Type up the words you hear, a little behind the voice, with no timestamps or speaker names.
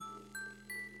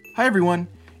Hi, everyone.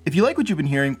 If you like what you've been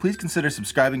hearing, please consider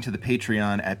subscribing to the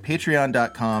Patreon at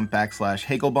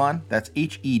patreon.com/Hegelbon. That's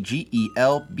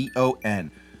Hegelbon.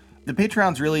 The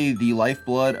Patreon's really the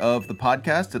lifeblood of the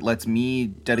podcast. It lets me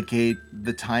dedicate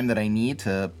the time that I need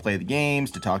to play the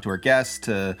games, to talk to our guests,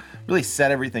 to really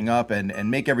set everything up and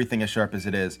make everything as sharp as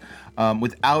it is.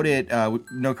 Without it,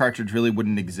 No Cartridge really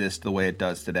wouldn't exist the way it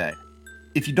does today.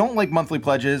 If you don't like monthly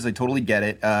pledges, I totally get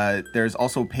it. There's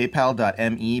also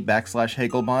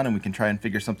paypal.me/Hegelbon, and we can try and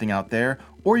figure something out there.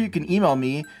 Or you can email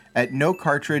me at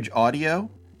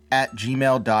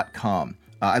nocartridgeaudio@gmail.com.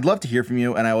 I'd love to hear from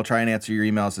you, and I will try and answer your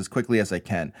emails as quickly as I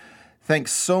can.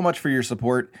 Thanks so much for your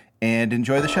support, and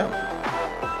enjoy the show.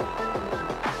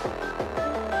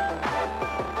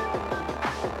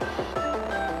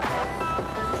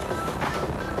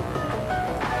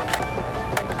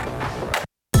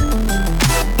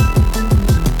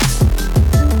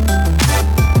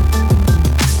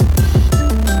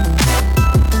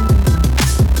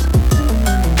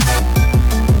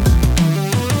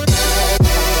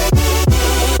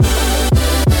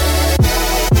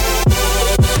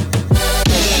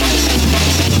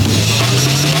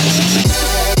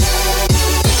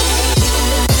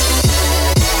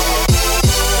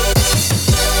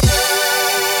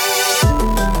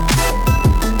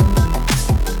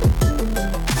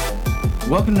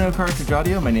 Welcome to No Cartridge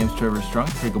Audio. My name's Trevor Strunk,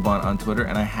 Hegelbon on Twitter,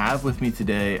 and I have with me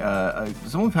today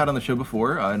someone we've had on the show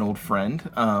before, an old friend.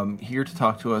 Here to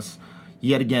talk to us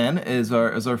yet again is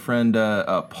our friend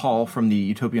Paul from the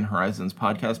Utopian Horizons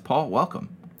podcast. Paul, welcome.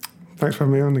 Thanks for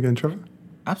having me on again, Trevor.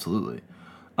 Absolutely.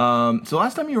 So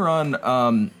last time you were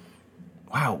on,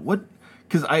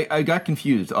 because I got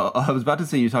confused. I was about to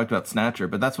say you talked about Snatcher,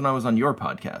 but that's when I was on your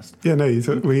podcast. Yeah, no, we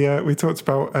talked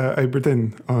about Obra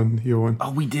Dinn on your one.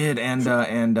 Oh, we did, and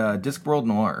Discworld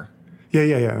Noir.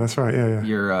 Yeah, that's right. Yeah.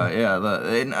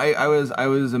 And I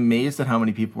was amazed at how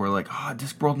many people were like,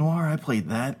 Discworld Noir, I played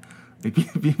that. Like,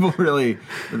 people really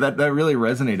that really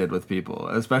resonated with people.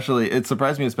 Especially, it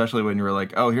surprised me, especially when you were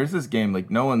like, oh, here's this game.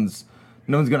 Like, no one's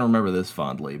gonna remember this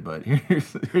fondly, but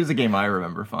here's a game I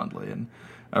remember fondly, and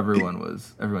everyone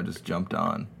just jumped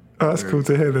on. Oh, that's cool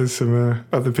to hear. There's some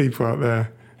other people out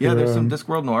there. Yeah, there's some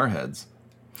Discworld Noir heads.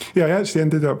 Yeah, I actually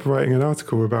ended up writing an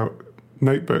article about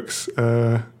notebooks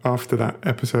after that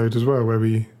episode as well, where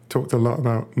we talked a lot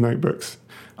about notebooks.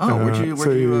 Oh,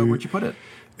 where'd you put it?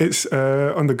 It's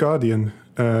on The Guardian.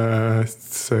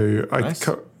 Nice.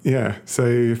 So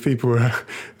if people are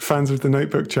fans of the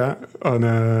Notebook chat on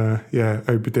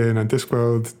Obra Dinn and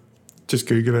Discworld, just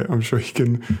Google it. I'm sure you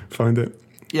can find it.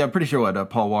 Yeah, I'm pretty sure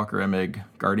Paul Walker Emig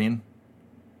Guardian.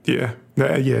 Yeah.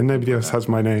 Nobody else has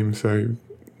my name, so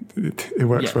it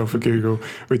works well for Google,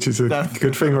 which is a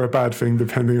good thing or a bad thing,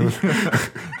 depending on.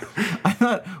 I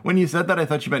thought when you said that, I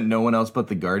thought you meant no one else but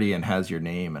the Guardian has your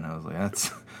name, and I was like,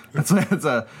 that's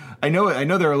a. I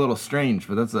know they're a little strange,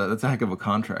 but that's a heck of a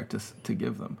contract to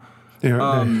give them.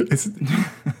 Yeah,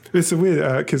 it's a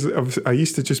weird because I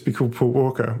used to just be called Paul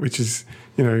Walker, which is,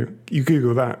 you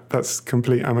Google that's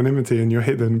complete anonymity, and you're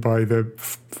hidden by the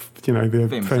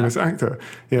famous actor.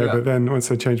 Yeah, but then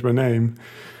once I changed my name,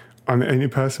 I'm the only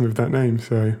person with that name,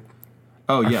 so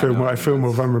I feel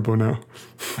more vulnerable now.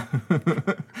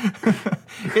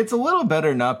 It's a little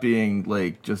better not being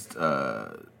like just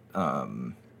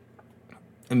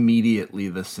immediately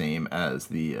the same as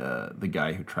the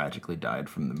guy who tragically died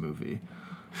from the movie.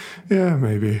 Yeah,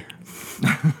 maybe.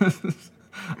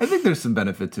 I think there's some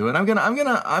benefit to it. I'm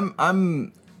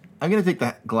gonna take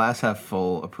that glass half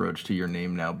full approach to your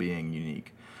name now being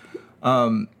unique.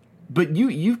 But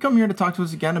you've come here to talk to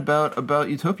us again about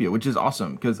Utopia, which is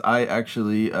awesome, because I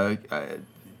actually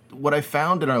what I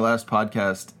found in our last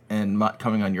podcast and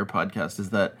coming on your podcast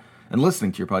and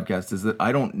listening to your podcast is that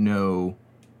I don't know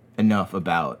enough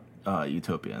about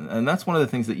Utopia, and that's one of the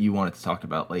things that you wanted to talk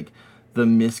about, like the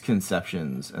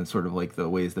misconceptions and sort of like the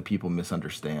ways that people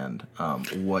misunderstand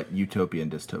what Utopia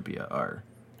and dystopia are.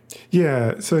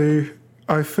 Yeah, so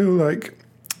I feel like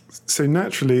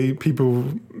naturally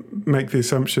people make the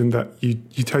assumption that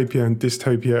utopia and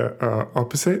dystopia are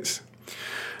opposites.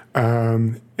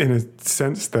 In a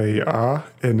sense, they are,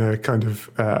 in a kind of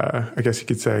I guess you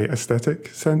could say aesthetic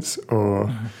sense,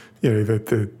 or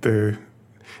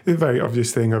the very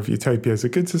obvious thing of utopia is a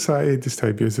good society,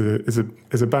 dystopia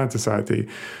is a bad society.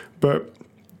 But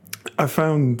I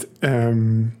found,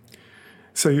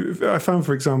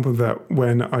 for example, that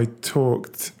when I've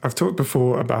talked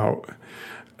before about,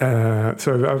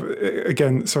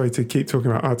 again, sorry to keep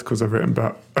talking about articles I've written,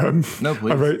 but no,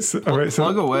 please. I wrote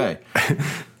plug away.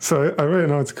 So I wrote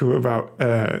an article about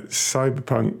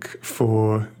cyberpunk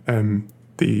for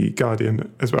the Guardian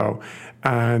as well,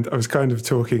 and I was kind of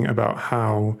talking about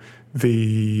how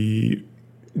the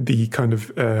kind of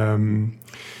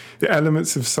the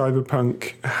elements of cyberpunk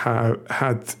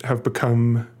have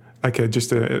become like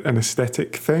just an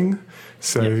aesthetic thing.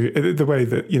 So the way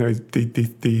that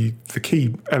the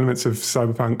key elements of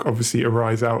cyberpunk obviously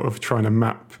arise out of trying to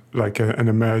map like an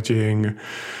emerging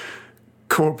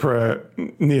corporate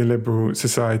neoliberal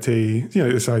society.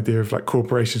 This idea of like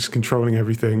corporations controlling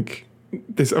everything.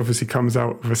 This obviously comes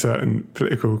out of a certain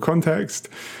political context.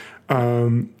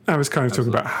 I was kind of talking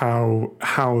about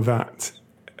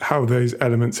how those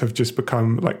elements have just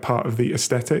become like part of the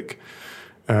aesthetic.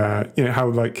 How,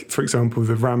 like, for example,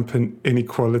 the rampant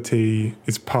inequality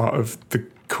is part of the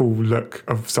cool look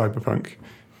of cyberpunk.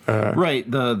 Right.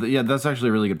 That's actually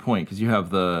a really good point, because you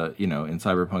have in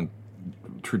cyberpunk,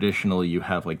 traditionally you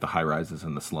have like the high rises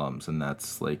and the slums, and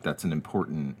that's an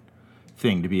important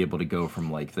thing to be able to go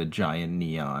from like the giant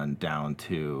neon down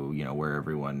to where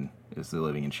everyone is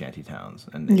living in shanty towns,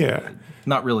 and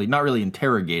not really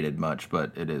interrogated much,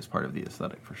 but it is part of the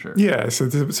aesthetic for sure. Yeah, so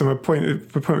my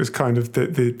point was kind of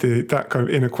that that kind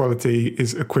of inequality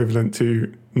is equivalent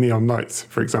to neon lights,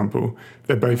 for example.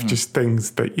 They're both just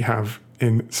things that you have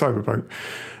in cyberpunk.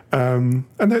 And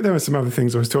there were some other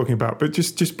things I was talking about, but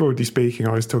just broadly speaking,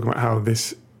 I was talking about how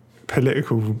this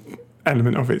political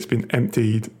element of it's been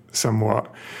emptied somewhat,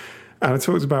 and I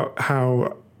talked about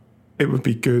how it would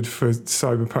be good for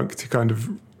cyberpunk to kind of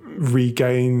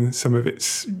regain some of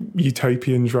its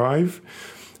utopian drive.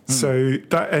 So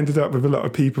that ended up with a lot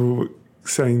of people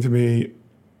saying to me,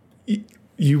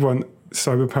 you want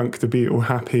cyberpunk to be all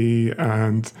happy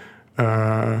and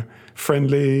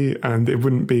friendly, and it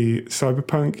wouldn't be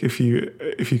cyberpunk if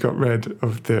you got rid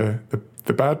of the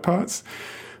bad parts.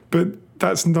 But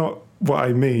that's not what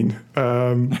I mean.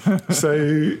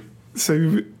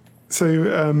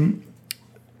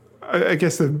 I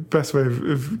guess the best way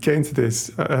of getting to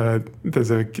this, there's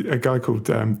a guy called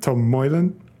Tom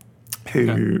Moylan,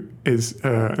 who is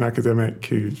an academic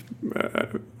who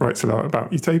writes a lot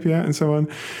about utopia and so on.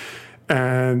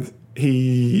 And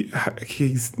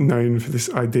he's known for this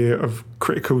idea of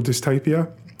critical dystopia.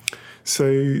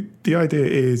 So the idea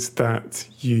is that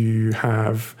you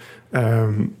have...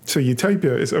 so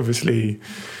utopia is obviously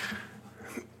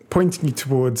pointing you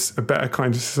towards a better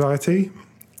kind of society,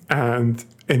 and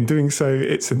in doing so,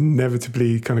 it's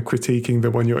inevitably kind of critiquing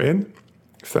the one you're in,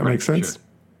 if that makes sense. Sure.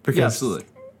 Because, absolutely.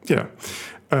 Yeah.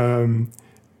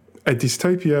 A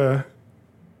dystopia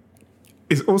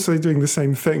is also doing the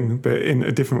same thing, but in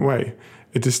a different way.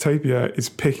 A dystopia is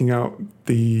picking out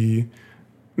the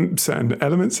certain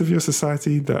elements of your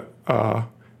society that are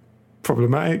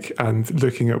problematic and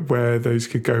looking at where those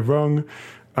could go wrong.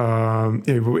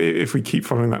 If we keep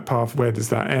following that path, where does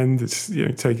that end? It's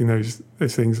taking those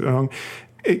things along.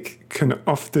 It can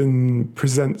often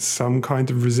present some kind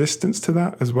of resistance to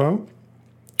that as well.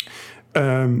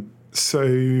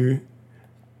 So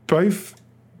both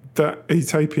that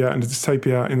utopia and the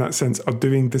dystopia, in that sense, are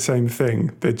doing the same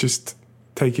thing. They're just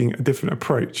taking a different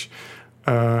approach.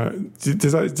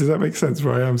 Does that make sense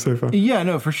where I am so far? Yeah,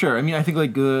 no, for sure. I mean, I think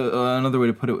like another way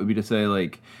to put it would be to say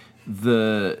like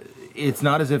it's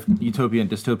not as if utopia and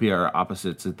dystopia are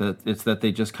opposites. It's that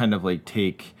they just kind of like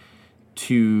take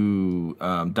two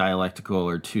dialectical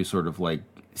or two sort of like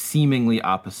seemingly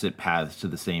opposite paths to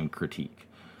the same critique,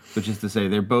 which is to say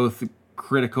they're both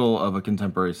critical of a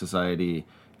contemporary society.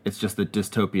 It's just that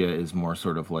dystopia is more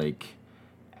sort of like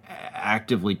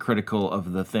actively critical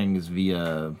of the things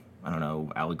via, I don't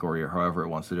know, allegory or however it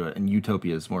wants to do it, and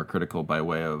utopia is more critical by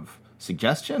way of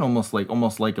suggestion, almost like a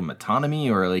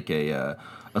metonymy or like a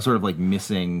sort of like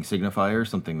missing signifier,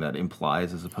 something that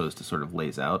implies as opposed to sort of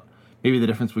lays out. Maybe the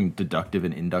difference between deductive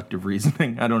and inductive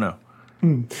reasoning. I don't know.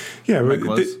 Yeah,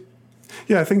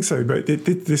 I think so. But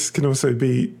this can also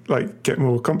be like get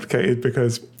more complicated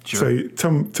because so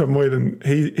Tom Moylan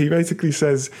he basically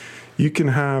says you can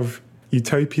have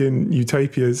utopian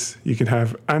utopias, you can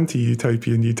have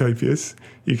anti-utopian utopias,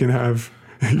 you can have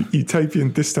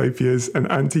utopian dystopias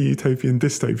and anti-utopian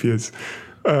dystopias.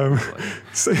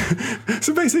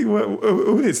 So basically,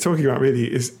 what it's talking about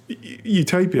really is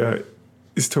utopia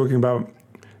is talking about,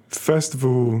 first of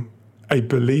all, a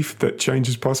belief that change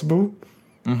is possible,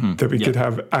 that we could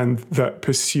have, and that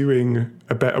pursuing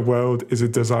a better world is a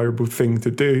desirable thing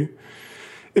to do.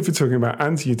 If we're talking about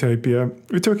anti-utopia,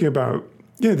 we're talking about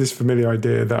this familiar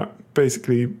idea that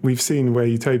basically we've seen where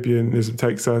utopianism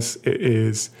takes us. It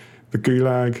is the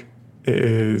Gulag, it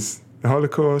is the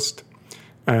Holocaust,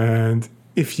 and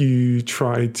if you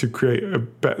try to create a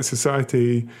better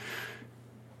society,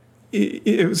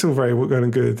 it was all very well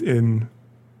and good in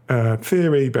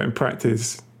theory, but in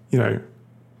practice,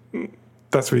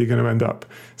 that's where you're going to end up.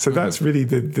 So that's really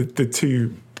the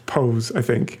two poles, I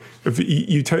think. Of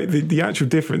the actual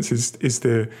difference is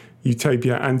the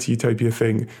utopia, anti-utopia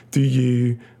thing. Do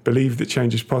you believe that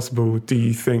change is possible? Do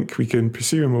you think we can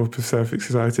pursue a more perfect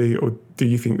society, or do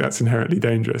you think that's inherently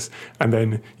dangerous? And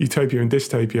then utopia and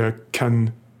dystopia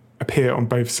can appear on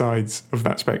both sides of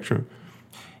that spectrum.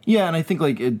 Yeah, and I think,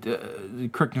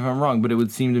 correct me if I'm wrong, but it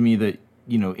would seem to me that,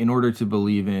 in order to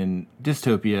believe in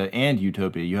dystopia and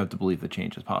utopia, you have to believe that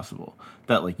change is possible.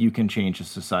 That, you can change a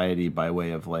society by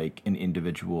way of, an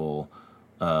individual...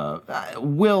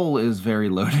 will is very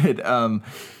loaded. An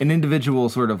individual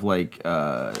sort of,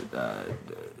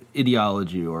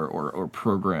 ideology or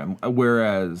program,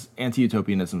 whereas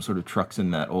anti-utopianism sort of trucks in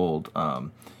that old,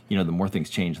 the more things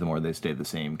change, the more they stay the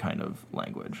same kind of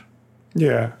language.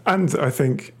 Yeah, and I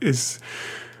think is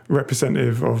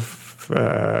representative of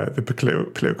the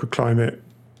political climate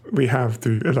we have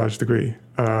to a large degree.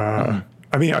 I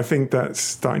mean, I think that's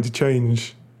starting to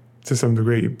change to some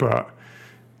degree, but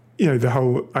the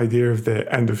whole idea of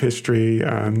the end of history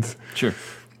and sure.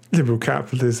 Liberal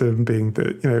capitalism being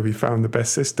that we found the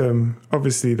best system.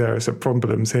 Obviously, there are some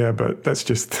problems here, but that's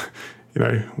just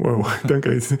don't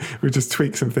go. We just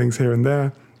tweak some things here and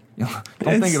there.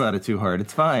 Don't think about it too hard.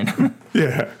 It's fine.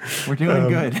 Yeah. We're doing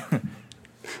good.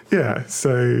 Yeah.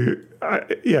 So, I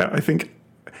think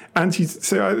this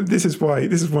is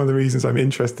one of the reasons I'm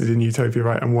interested in utopia,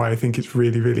 right? And why I think it's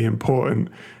really, really important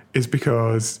is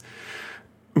because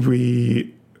all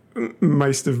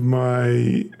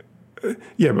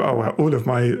of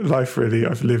my life, really,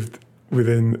 I've lived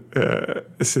within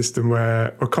a system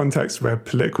or context where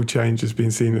political change has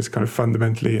been seen as kind of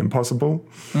fundamentally impossible.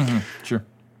 Mm-hmm. Sure.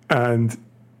 And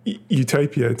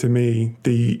utopia, to me,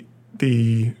 the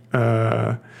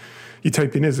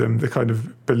utopianism, the kind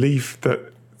of belief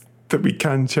that we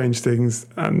can change things,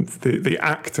 and the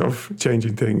act of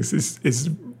changing things is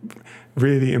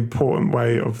really important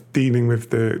way of dealing with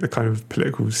the kind of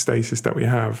political stasis that we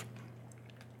have.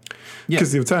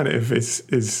 Because the alternative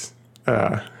is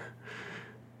a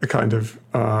kind of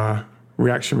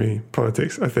reactionary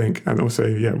politics, I think, and also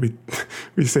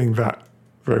we're seeing that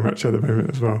very much at the moment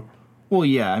as well. Well,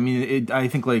 yeah, I mean, I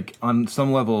think on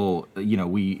some level,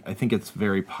 I think it's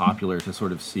very popular to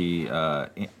sort of see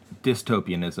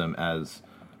dystopianism as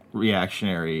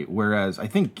reactionary, whereas I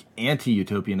think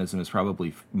anti-utopianism is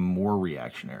probably more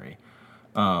reactionary.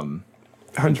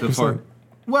 100%.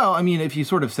 Well, I mean, if you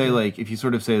sort of say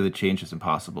that change is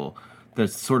impossible,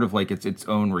 that's sort of its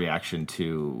own reaction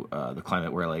to the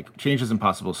climate, where change is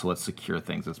impossible, so let's secure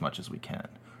things as much as we can,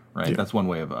 right? Yeah. That's one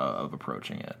way of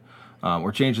approaching it.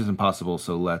 Or change is impossible,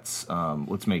 so let's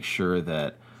make sure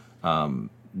that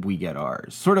we get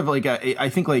ours. Sort of I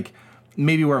think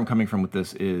maybe where I'm coming from with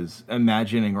this is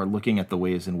imagining or looking at the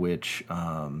ways in which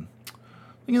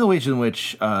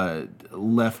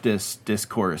leftist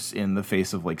discourse in the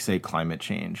face of say climate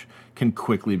change can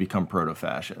quickly become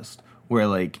proto-fascist,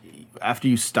 where after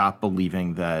you stop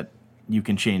believing that you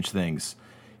can change things,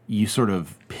 you sort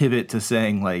of pivot to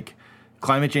saying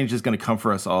climate change is going to come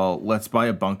for us all. Let's buy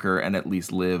a bunker and at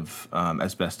least live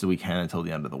as best as we can until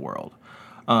the end of the world.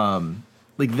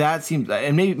 That seems,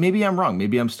 and maybe I'm wrong.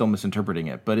 Maybe I'm still misinterpreting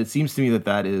it, but it seems to me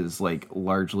that is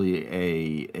largely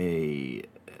a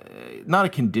not a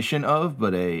condition of,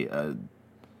 but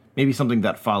maybe something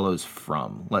that follows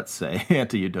from, let's say,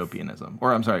 anti-utopianism.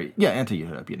 Or I'm sorry,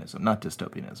 anti-utopianism, not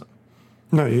dystopianism.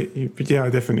 No, I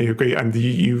definitely agree. And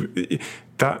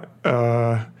that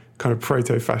kind of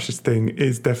proto-fascist thing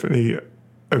is definitely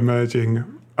emerging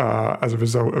as a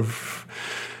result of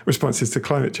responses to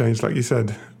climate change, like you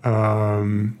said.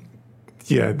 The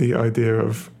idea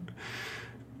of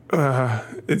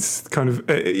it's kind of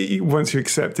once you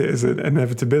accept it as an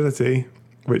inevitability,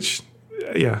 which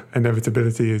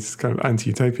inevitability is kind of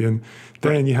anti-utopian,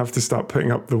 then you have to start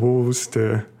putting up the walls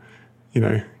to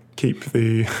keep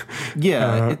the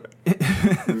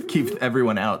keep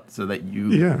everyone out so that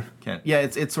you can.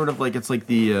 It's sort of it's like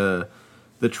the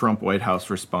Trump White House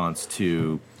response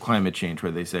to climate change,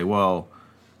 where they say, well,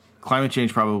 climate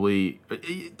change probably,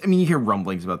 I mean, you hear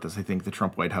rumblings about this. I think the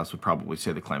Trump White House would probably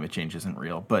say that climate change isn't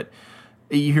real, but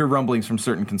you hear rumblings from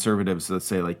certain conservatives that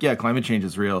say climate change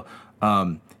is real.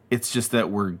 It's just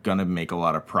that we're going to make a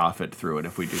lot of profit through it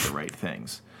if we do the right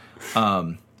things,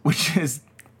 which is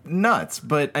nuts.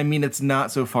 But I mean, it's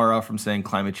not so far off from saying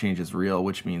climate change is real,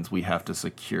 which means we have to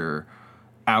secure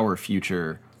our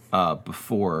future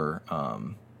before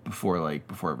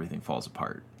everything falls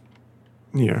apart.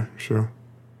 Yeah, sure.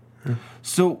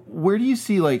 So where do you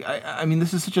see, like, I mean,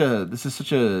 this is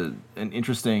such an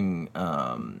interesting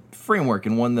framework,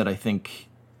 and one that I think,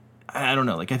 I don't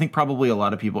know, like, I think probably a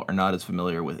lot of people are not as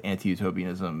familiar with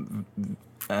anti-utopianism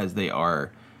as they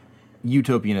are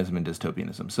utopianism and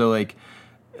dystopianism. So, like,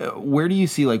 where do you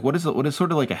see, like, what is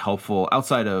sort of like a helpful,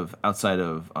 outside of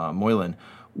Moylan,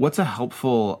 what's a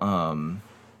helpful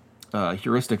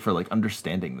heuristic for, like,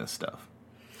 understanding this stuff?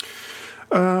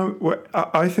 Well,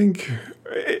 I think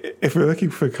if we're looking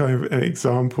for kind of an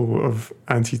example of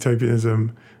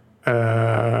anti-utopianism,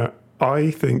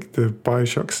 I think the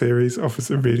BioShock series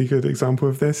offers a really good example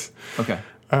of this. Okay.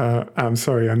 I'm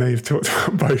sorry, I know you've talked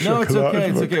about BioShock. No, it's a lot. Okay.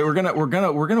 It's okay. We're gonna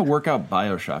work out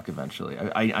BioShock eventually.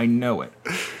 I know it.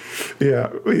 Yeah.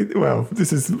 Well,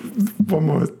 this is one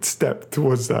more step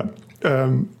towards that.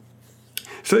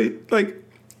 So, like,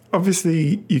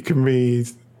 obviously, you can read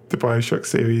the BioShock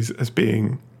series as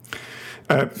being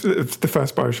the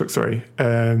first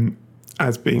BioShock,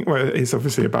 as being, well, it's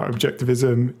obviously about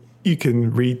objectivism. You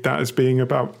can read that as being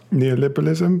about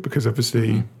neoliberalism, because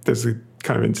obviously there's a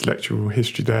kind of intellectual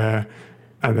history there,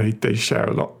 and they share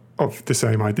a lot of the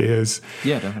same ideas.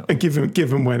 Yeah, definitely. And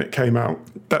given when it came out,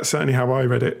 that's certainly how I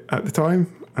read it at the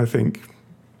time. I think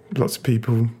lots of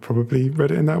people probably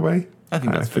read it in that way. I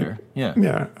think that's fair. Yeah.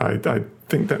 Yeah, I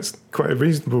think that's quite a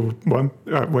reasonable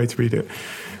way to read it.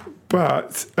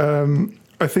 But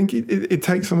I think it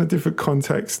takes on a different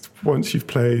context once you've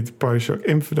played BioShock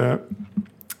Infinite,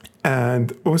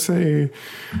 and also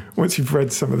once you've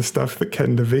read some of the stuff that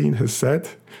Ken Levine has said.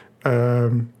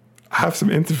 I have some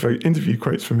interview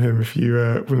quotes from him, if you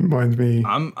wouldn't mind me.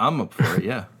 I'm up for it.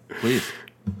 Yeah, please.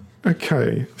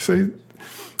 Okay, so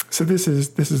this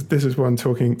is one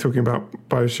talking about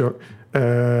BioShock.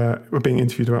 We're being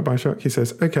interviewed about BioShock. He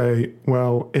says, okay,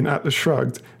 well, in Atlas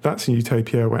Shrugged, that's a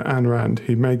utopia where Ayn Rand,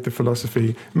 who made the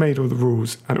philosophy, made all the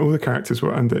rules, and all the characters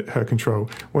were under her control.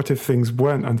 What if things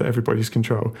weren't under everybody's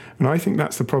control? And I think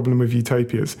that's the problem with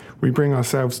utopias. We bring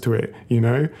ourselves to it, you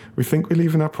know? We think we're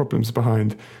leaving our problems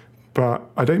behind. But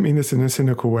I don't mean this in a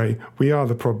cynical way. We are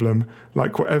the problem.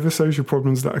 Like, whatever social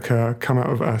problems that occur come out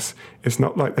of us. It's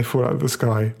not like they fall out of the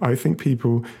sky. I think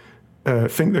people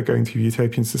think they're going to a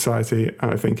utopian society,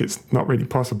 and I think it's not really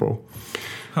possible.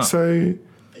 Huh. So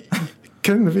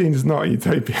Ken Levine is not a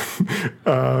utopian.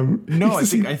 No,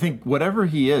 I think whatever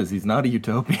he is, he's not a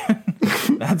utopian.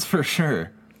 That's for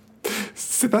sure.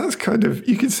 So that's kind of,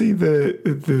 you can see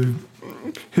the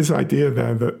his idea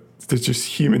there that there's just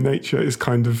human nature is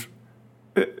kind of,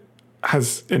 it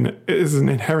is an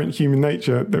inherent human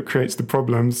nature that creates the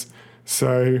problems.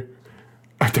 So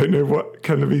I don't know what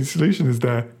Ken Levine's solution is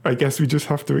there. I guess we just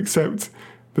have to accept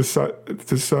the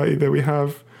society that we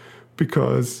have,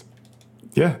 because,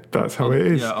 yeah, that's how it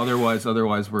is. Yeah.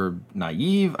 Otherwise we're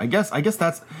naive. I guess is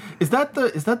that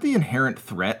the inherent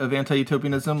threat of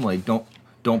anti-utopianism? Like,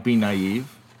 don't be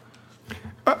naive.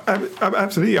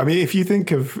 Absolutely. I mean, if you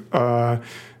think of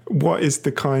what is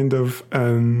the kind of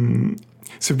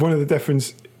so one of the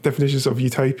definitions of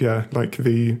utopia, like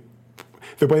the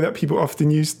way that people often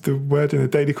use the word in a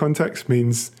daily context,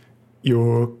 means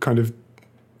you're kind of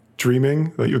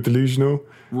dreaming, like you're delusional.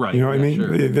 Right. You know what I mean?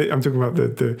 Sure. I'm talking about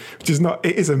the which is not,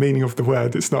 it is a meaning of the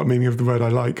word. It's not a meaning of the word I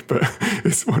like, but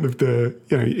it's one of the,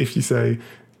 you know, if you say,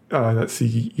 that's a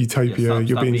utopia,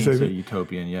 you're being so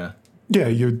utopian, yeah. Yeah,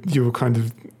 you're kind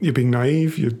of, you're being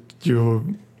naive, you're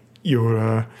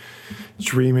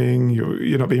dreaming,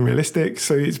 you're not being realistic.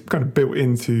 So it's kind of built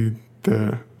into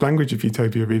the language of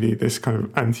utopia, really, this kind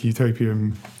of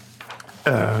anti-utopian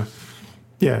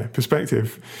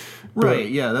perspective. Right,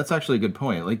 yeah, that's actually a good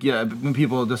point. Like, yeah, when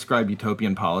people describe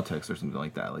utopian politics or something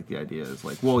like that, like, the idea is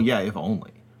like, well, yeah, if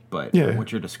only. But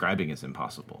what you're describing is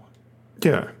impossible.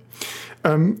 Yeah.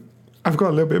 I've got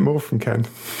a little bit more from Ken.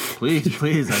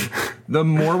 Please. The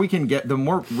more we can get, the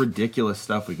more ridiculous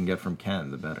stuff we can get from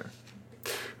Ken, the better.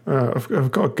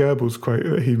 I've got a Goebbels quote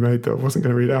that he made that I wasn't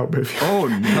going to read out. But oh,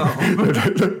 no.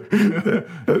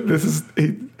 This is...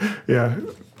 yeah.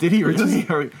 Did he really?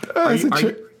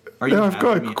 I've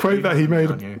got a quote that he made.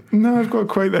 No, I've got a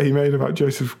quote that he made about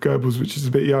Joseph Goebbels, which is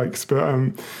a bit yikes. But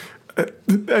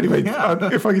anyway,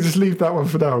 if I could just leave that one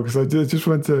for now, because I just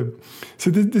wanted to...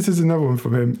 So this is another one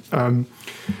from him.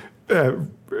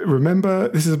 Remember,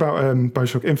 this is about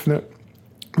BioShock Infinite.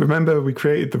 Remember, we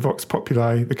created the Vox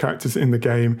Populi, the characters in the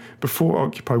game, before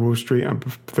Occupy Wall Street and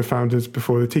the founders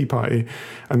before the Tea Party.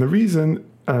 And the reason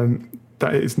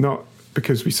that it is not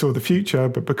because we saw the future,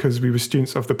 but because we were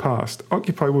students of the past.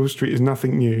 Occupy Wall Street is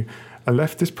nothing new. a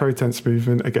leftist protest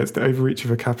movement against the overreach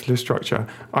of a capitalist structure.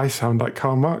 I sound like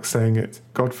Karl Marx saying it.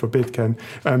 God forbid, Ken.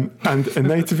 And a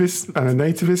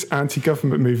nativist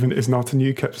anti-government movement is not a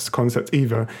new concept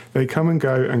either. They come and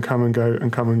go and come and go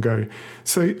and come and go.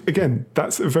 So again,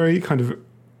 that's a very kind of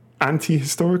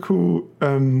anti-historical.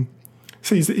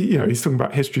 So he's talking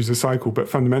about history as a cycle, but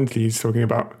fundamentally he's talking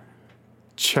about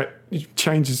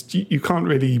changes. You can't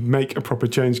really make a proper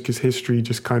change because history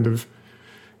just kind of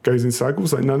goes in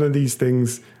cycles. Like none of these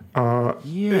things are.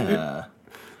 Yeah.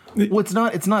 Well,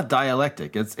 it's not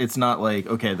dialectic. It's not like,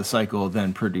 okay, the cycle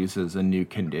then produces a new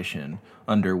condition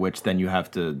under which then you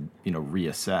have to,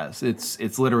 reassess.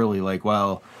 It's literally like,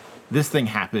 well, this thing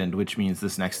happened, which means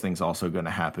this next thing's also going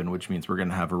to happen, which means we're going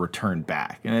to have a return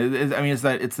back. And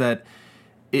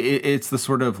it's the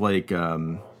sort of like,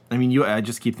 I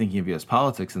just keep thinking of U.S.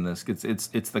 politics in this.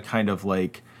 It's the kind of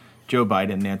like Joe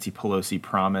Biden, Nancy Pelosi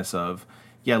promise of,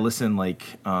 yeah, listen, like,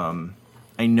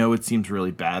 I know it seems really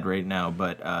bad right now,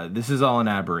 but this is all an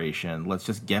aberration. Let's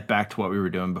just get back to what we were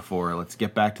doing before. Let's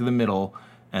get back to the middle,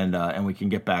 and we can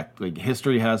get back. Like,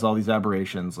 history has all these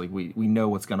aberrations. Like, we know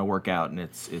what's going to work out, and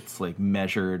it's like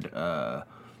measured,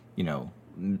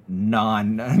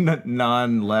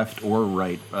 non-left or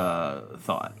right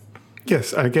thought.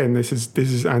 Yes, again, this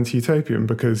is anti-utopian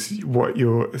because what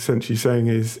you're essentially saying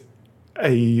is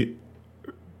a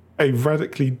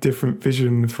radically different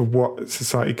vision for what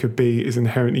society could be is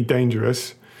inherently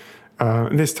dangerous.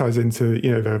 And this ties into,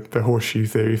 the horseshoe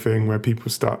theory thing where people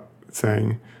start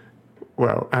saying,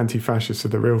 well, anti-fascists are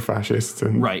the real fascists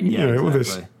and, right, yeah, exactly. All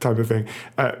this type of thing.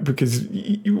 Because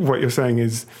what you're saying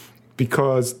is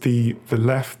because the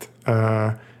left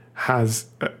has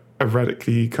a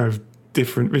radically kind of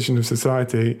different vision of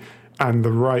society and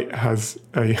the right has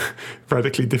a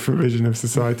radically different vision of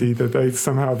society, that they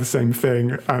somehow the same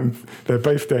thing and they're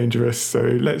both dangerous. So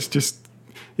let's just,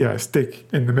 stick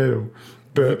in the middle.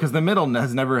 But because the middle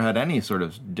has never had any sort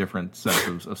of different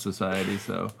sense of society.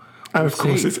 So, and of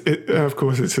course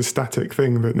it's a static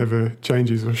thing that never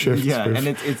changes or shifts. Yeah, and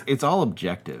it's all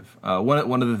objective.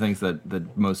 One of the things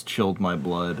that most chilled my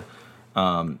blood.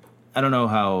 I don't know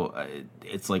how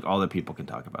it's like all that people can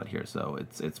talk about here, so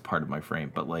it's part of my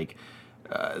frame. But like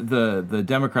the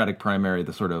Democratic primary,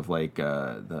 the sort of like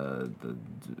the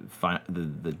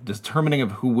determining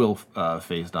of who will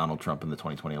face Donald Trump in the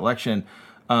 2020 election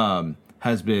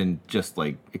has been just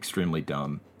like extremely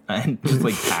dumb and just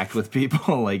like packed with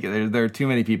people. Like there are too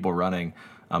many people running.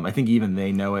 I think even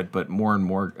they know it, but more and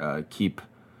more keep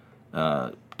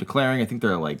declaring. I think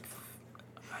there are like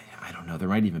I don't know. There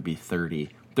might even be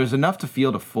 30. There's enough to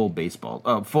field a full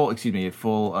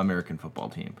American football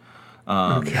team.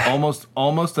 Okay.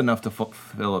 Almost enough to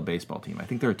fill a baseball team. I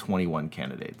think there are 21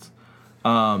 candidates.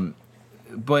 But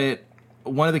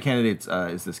one of the candidates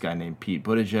is this guy named Pete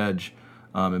Buttigieg.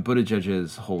 And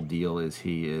Buttigieg's whole deal is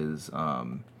he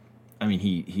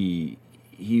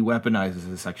weaponizes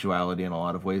his sexuality in a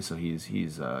lot of ways. So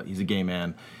he's a gay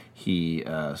man. He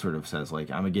sort of says like,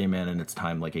 I'm a gay man and it's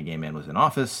time like a gay man was in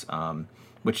office.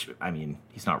 Which,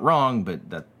 he's not wrong,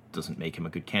 but that doesn't make him a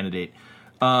good candidate.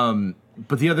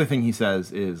 But the other thing he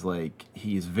says is, like,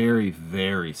 he's very,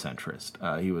 very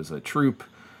centrist. He was a troop,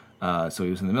 so he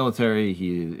was in the military.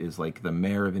 He is, like, the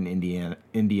mayor of an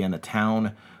Indiana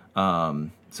town.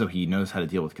 So he knows how to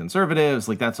deal with conservatives.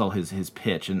 Like, that's all his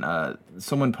pitch. And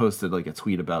someone posted, like, a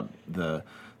tweet about the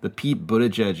Pete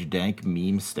Buttigieg dank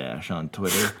meme stash on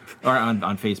Twitter or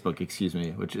on Facebook, excuse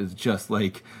me, which is just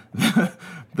like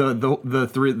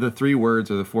the three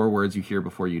words or the 4 words you hear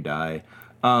before you die.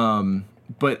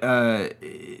 But one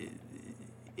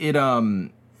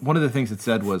of the things it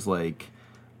said was like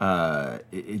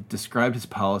it described his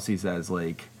policies as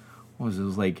like what was it? It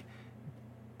was like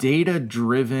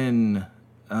data-driven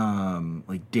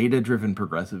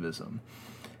progressivism.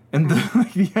 And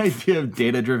the idea of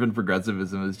data-driven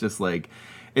progressivism is just like,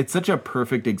 it's such a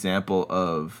perfect example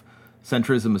of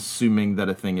centrism assuming that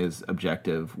a thing is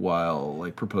objective while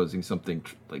like proposing something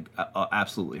like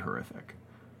absolutely horrific.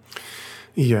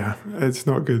 Yeah, it's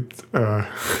not good.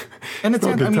 And it's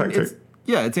not good tactic.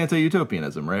 It's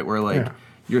anti-utopianism, right? Where like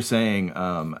you're saying,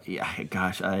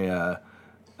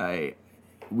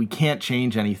 we can't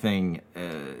change anything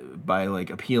by like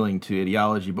appealing to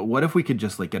ideology, but what if we could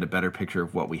just like get a better picture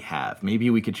of what we have? Maybe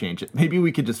we could change it. Maybe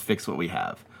we could just fix what we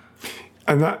have.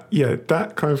 And that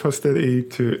kind of hostility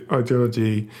to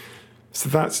ideology. So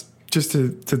that's just to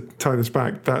tie this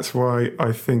back. That's why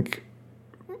I think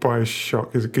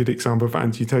BioShock is a good example of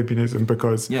anti-utopianism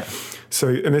because. Yeah. So,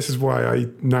 and this is why I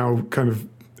now kind of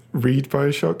read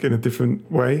BioShock in a different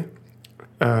way.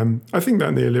 I think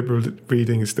that neoliberal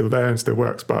reading is still there and still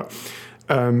works, but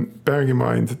bearing in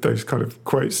mind those kind of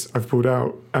quotes I've pulled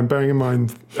out, and bearing in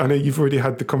mind, I know you've already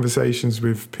had the conversations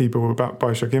with people about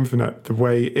Bioshock Infinite, the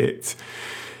way it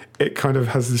kind of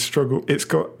has this struggle. It's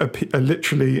got a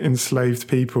literally enslaved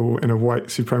people in a white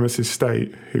supremacist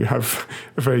state who have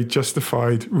a very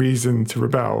justified reason to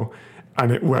rebel,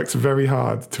 and it works very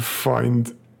hard to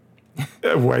find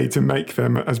a way to make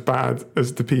them as bad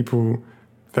as the people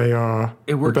they are.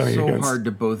 It works so against. hard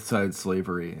to both sides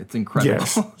slavery. It's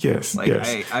incredible. Yes. Like,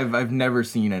 yes. I've never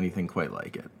seen anything quite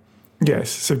like it.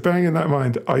 Yes. So bearing in that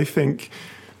mind, I think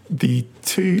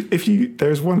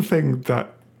there's one thing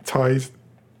that ties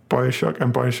Bioshock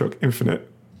and Bioshock Infinite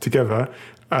together.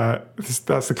 That's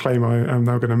the claim I am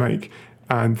now going to make,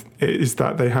 and it is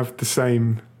that they have the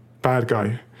same bad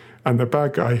guy, and the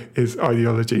bad guy is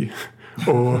ideology,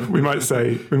 or we might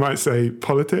say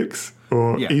politics,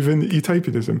 or even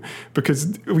utopianism,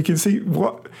 because we can see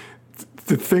what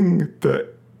the thing that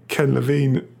Ken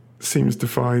Levine seems to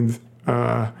find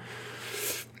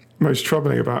most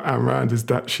troubling about Ayn Rand is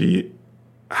that she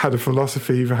had a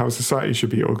philosophy for how society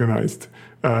should be organized.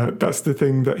 That's the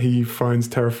thing that he finds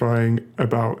terrifying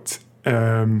about,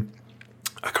 I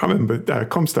can't remember,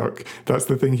 Comstock. That's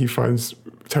the thing he finds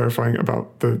terrifying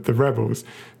about the rebels.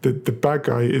 The bad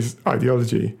guy is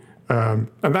ideology. And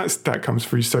that comes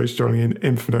through so strongly in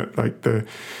Infinite.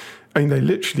 They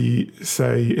literally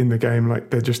say in the game, like,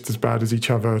 they're just as bad as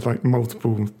each other, like,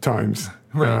 multiple times.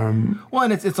 Right. Well,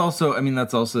 and it's also,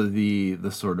 that's also the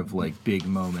sort of like big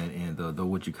moment in the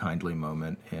Would You Kindly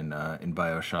moment in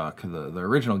BioShock, the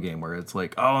original game, where it's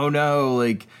like, oh no,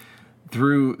 like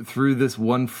through this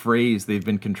one phrase they've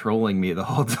been controlling me the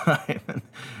whole time. And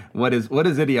what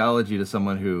is ideology to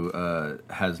someone who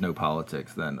has no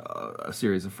politics than a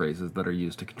series of phrases that are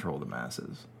used to control the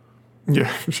masses? Yeah,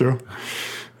 for sure.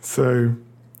 So,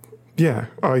 yeah,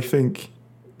 I think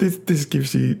this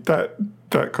gives you that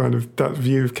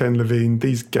view of Ken Levine.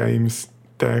 These games,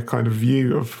 their kind of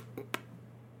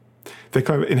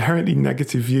inherently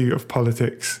negative view of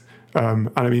politics, and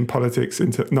I mean politics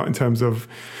not in terms of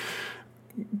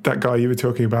that guy you were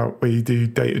talking about where you do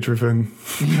data-driven.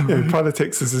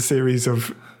 Politics is a series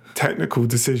of technical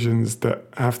decisions that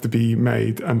have to be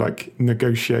made, and like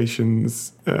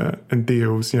negotiations and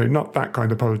deals. Not that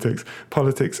kind of politics.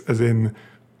 Politics as in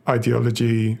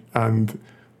ideology and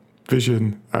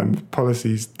vision and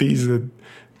policies. This is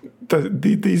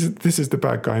the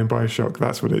bad guy in Bioshock.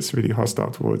 That's what it's really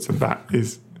hostile towards, and that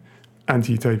is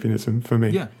anti-utopianism for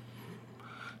me. Yeah.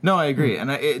 No, I agree,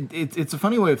 and it's a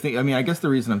funny way of thinking. I guess the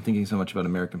reason I'm thinking so much about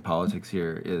American politics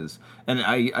here is, and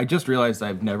I just realized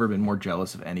I've never been more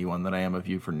jealous of anyone than I am of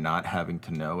you for not having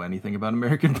to know anything about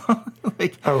American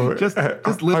politics. Just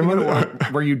living in a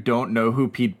world where you don't know who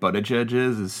Pete Buttigieg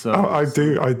is so. Oh, I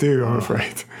do. I'm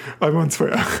afraid. I'm on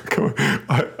Twitter. Come on.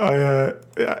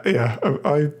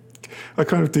 I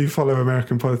kind of do follow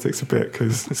American politics a bit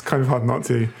because it's kind of hard not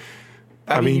to.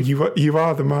 I mean, you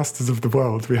are the masters of the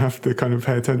world. We have to kind of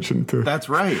pay attention to. That's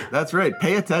right.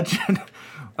 Pay attention.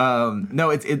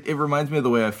 No, it reminds me of the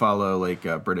way I follow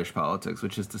British politics,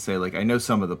 which is to say, like, I know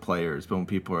some of the players, but when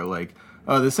people are like,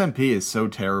 "Oh, this MP is so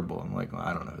terrible," I'm like, "Well,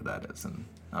 I don't know who that is," and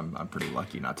I'm pretty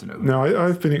lucky not to know. No,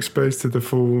 I've been exposed to the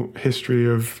full history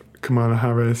of Kamala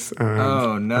Harris. And,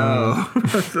 oh no,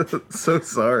 so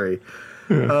sorry.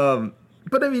 Yeah.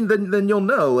 But I mean, then you'll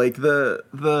know, like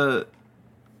the.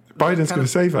 Biden's going to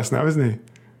save us now, isn't he?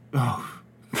 Oh.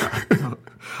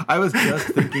 I was just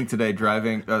thinking today,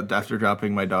 driving after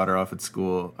dropping my daughter off at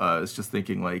school. I was just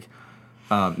thinking, like,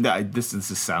 this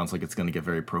just sounds like it's going to get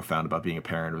very profound about being a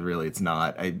parent, but really, it's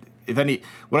not.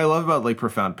 What I love about like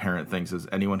profound parent things is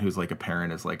anyone who's like a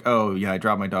parent is like, oh yeah, I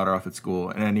dropped my daughter off at school,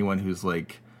 and anyone who's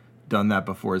like done that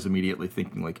before is immediately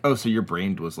thinking like, oh, so your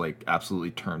brain was like absolutely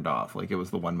turned off, like it was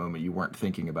the one moment you weren't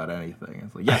thinking about anything.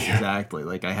 It's like, yes, exactly,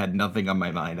 like I had nothing on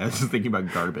my mind, I was just thinking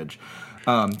about garbage,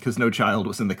 because no child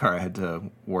was in the car I had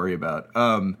to worry about.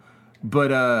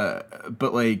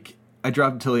 But like I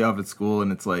dropped Tilly off at school,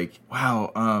 and it's like,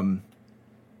 wow,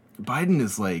 Biden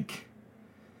is like,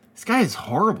 this guy is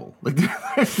horrible. Like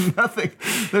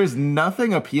there's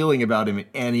nothing appealing about him in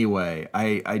any way.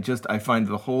 I find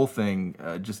the whole thing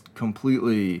just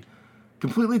completely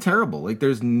terrible. Like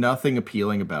there's nothing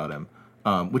appealing about him,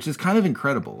 which is kind of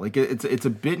incredible. Like it's a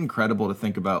bit incredible to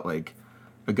think about like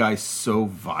a guy so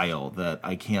vile that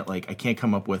I can't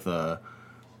come up with a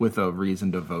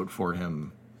reason to vote for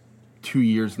him 2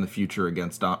 years in the future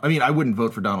against I mean, I wouldn't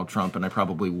vote for Donald Trump, and I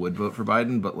probably would vote for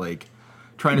Biden, but like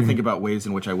trying to think about ways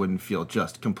in which I wouldn't feel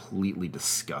just completely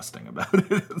disgusting about it.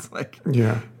 It's like,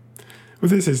 yeah. Well,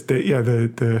 this is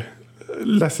the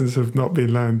lessons have not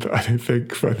been learned, I don't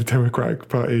think, by the Democratic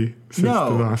Party since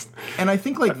the last. And I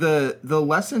think like the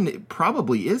lesson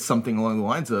probably is something along the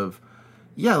lines of,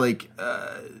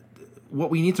 what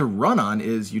we need to run on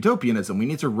is utopianism. We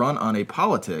need to run on a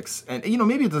politics. And,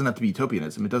 maybe it doesn't have to be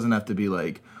utopianism. It doesn't have to be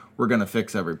like, we're going to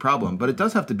fix every problem. But it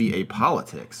does have to be a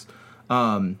politics.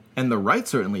 And the right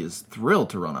certainly is thrilled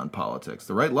to run on politics.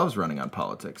 The right loves running on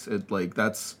politics.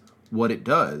 That's what it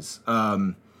does.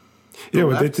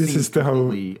 This is the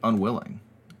whole... unwilling.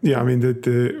 Yeah, I mean,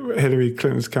 the Hillary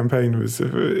Clinton's campaign was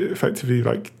effectively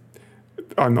like,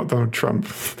 I'm not Donald Trump.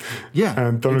 Yeah,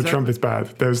 and Donald Trump is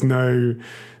bad. There was no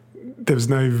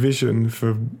vision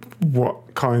for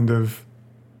what kind of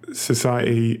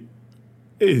society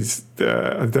is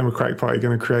the Democratic Party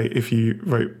going to create if you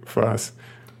vote for us.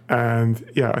 And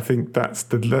I think that's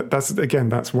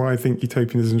why I think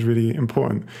utopianism is really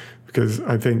important, because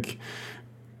I think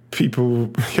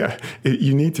people,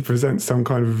 you need to present some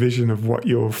kind of a vision of what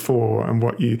you're for and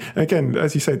what you. And again,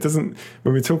 as you say, it doesn't.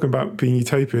 When we're talking about being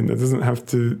utopian,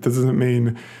 that doesn't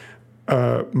mean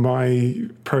my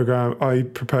program. I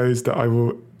propose that I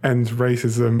will end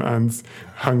racism and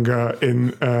hunger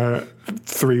in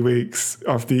 3 weeks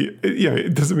after.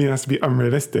 It doesn't mean it has to be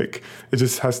unrealistic. It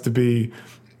just has to be.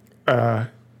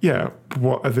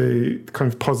 What are the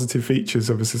kind of positive features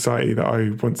of a society that I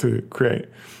want to create?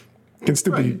 It can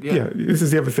still be, this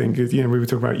is the other thing, because, we were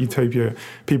talking about utopia.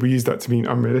 People use that to mean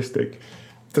unrealistic.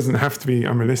 It doesn't have to be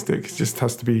unrealistic. It just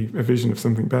has to be a vision of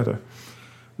something better.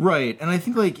 Right. And I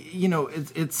think,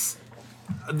 it's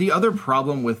the other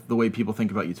problem with the way people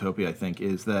think about utopia, I think,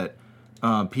 is that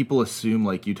people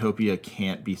assume, utopia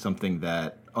can't be something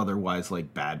that otherwise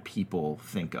bad people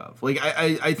think of.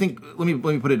 I think, let me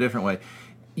put it a different way.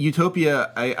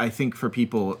 Utopia, I think for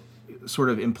people sort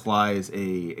of implies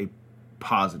a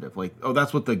positive,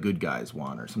 that's what the good guys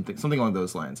want, or something along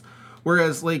those lines.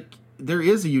 Whereas there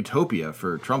is a utopia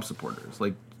for Trump supporters.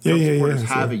 Trump supporters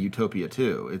have a utopia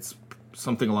too. It's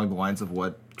something along the lines of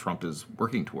what Trump is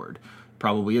working toward.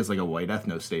 Probably is a white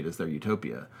ethno state as their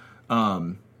utopia.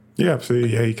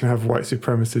 Absolutely. Yeah, you can have white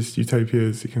supremacist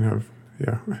utopias. You can have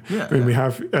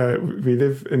we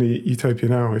live in a utopia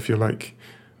now. If you're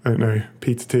I don't know,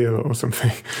 Peter Thiel or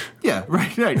something. Yeah,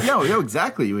 right. No,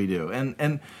 exactly. We do,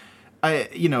 and I,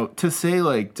 to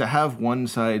say to have one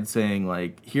side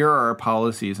saying here are our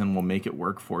policies and we'll make it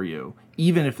work for you,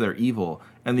 even if they're evil,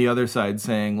 and the other side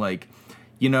saying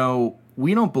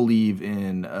we don't believe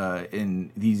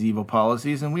in these evil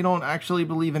policies, and we don't actually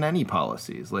believe in any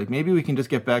policies. Maybe we can just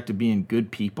get back to being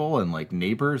good people and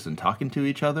neighbors and talking to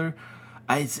each other.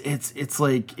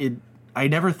 I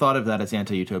never thought of that as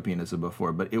anti-utopianism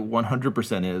before, but it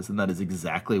 100% is, and that is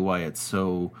exactly why it's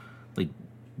so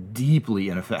deeply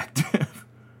ineffective.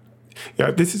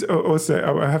 Yeah, this is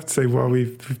also, I have to say, while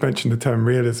we've mentioned the term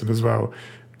realism as well,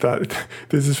 that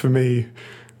this is, for me,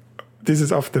 this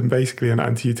is often basically an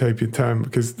anti-utopian term,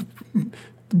 because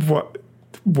what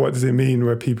does it mean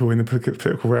where people in the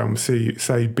political realm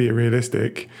say be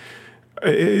realistic?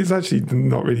 It is actually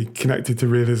not really connected to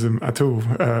realism at all.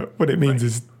 What it means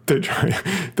is don't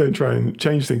try and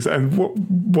change things. And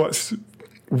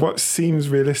what seems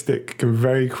realistic can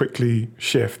very quickly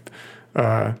shift.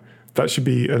 That should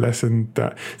be a lesson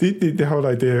that the whole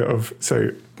idea of, so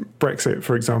Brexit,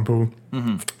 for example,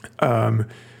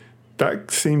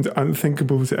 that seemed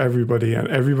unthinkable to everybody, and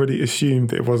everybody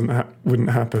assumed it wouldn't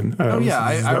happen. I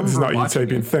remember it's not a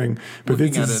utopian thing, but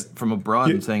looking at it from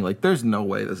abroad and saying there's no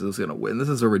way this is going to win. This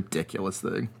is a ridiculous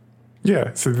thing.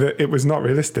 Yeah, so it was not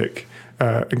realistic,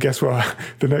 and guess what?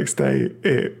 The next day,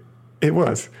 it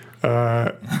was.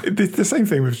 It's the same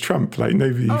thing with Trump.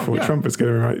 Nobody thought Trump was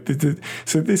going to be right.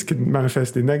 So this can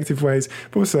manifest in negative ways,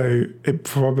 but also it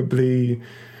probably.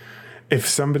 If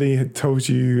somebody had told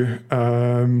you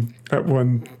at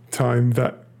one time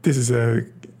that this is Ursula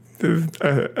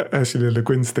Le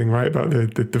Guin's thing, right, about the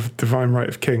divine right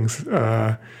of kings,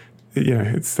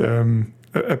 it's a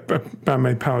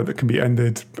man-made power that can be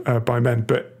ended by men.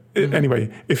 But anyway,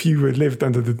 if you had lived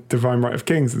under the divine right of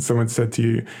kings and someone said to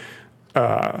you,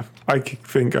 I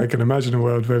think I can imagine a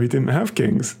world where we didn't have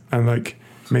kings, and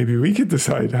maybe we could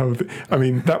decide how.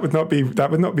 That would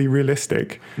not be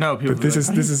realistic. No, people. But this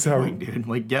is how.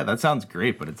 Dude, that sounds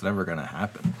great, but it's never going to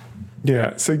happen.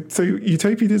 Yeah. So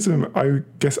utopianism, I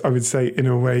guess I would say, in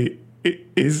a way, it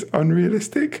is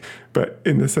unrealistic, but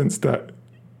in the sense that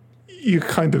you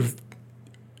could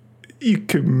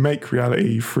make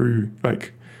reality through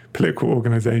political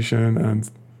organization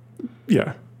and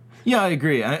yeah. Yeah, I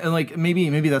agree, and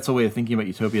maybe that's a way of thinking about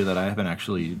utopia that I haven't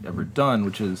actually ever done,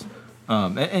 which is.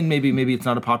 And maybe it's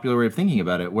not a popular way of thinking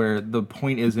about it, where the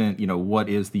point isn't, what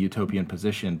is the utopian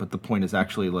position, but the point is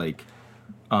actually like,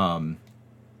 what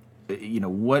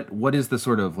is the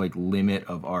sort of like limit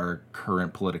of our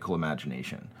current political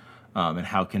imagination, and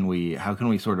how can we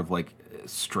sort of like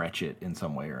stretch it in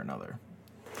some way or another?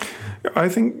 I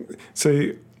think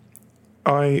so.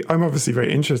 I'm obviously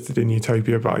very interested in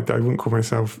utopia, but I wouldn't call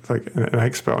myself like an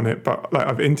expert on it. But like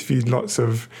I've interviewed lots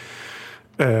of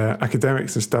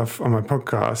academics and stuff on my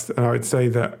podcast, and I would say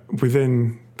that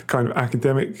within the kind of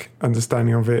academic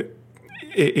understanding of it,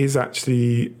 it is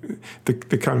actually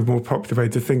the kind of more popular way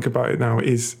to think about it now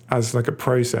is as like a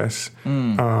process,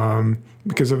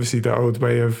 because obviously the old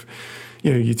way of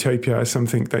utopia is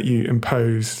something that you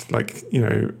impose, like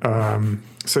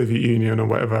Soviet Union or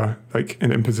whatever, like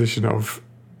an imposition of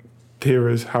here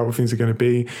is how things are going to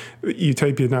be.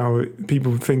 Utopia now,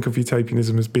 people think of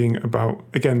utopianism as being about,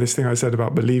 again, this thing I said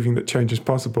about believing that change is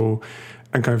possible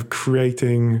and kind of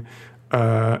creating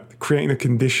the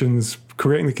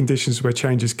conditions where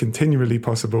change is continually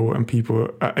possible and people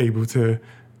are able to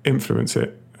influence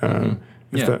it.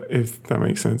 If that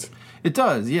makes sense. It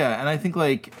does, yeah. And I think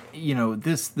like,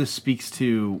 this speaks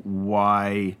to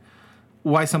why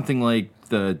something like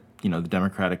the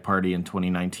Democratic Party in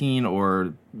 2019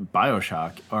 or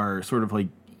BioShock are sort of like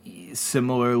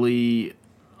similarly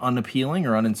unappealing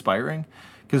or uninspiring,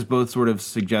 because both sort of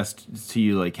suggest to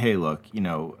you like, hey, look,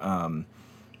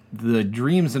 the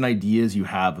dreams and ideas you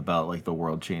have about like the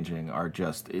world changing are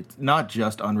it's not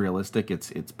just unrealistic,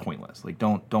 it's pointless. Like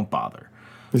don't bother.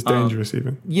 It's dangerous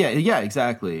even. Yeah,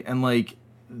 exactly. And like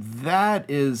that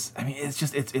is, I mean,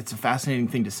 it's a fascinating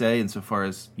thing to say insofar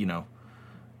as,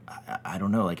 I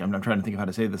don't know, like I'm trying to think of how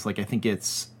to say this. Like I think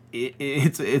it's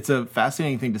a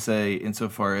fascinating thing to say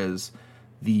insofar as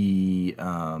the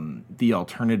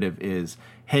alternative is,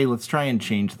 hey, let's try and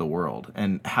change the world,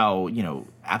 and how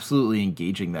absolutely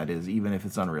engaging that is, even if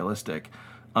it's unrealistic.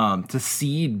 To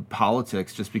seed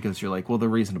politics just because you're like, well, the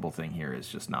reasonable thing here is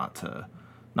just not to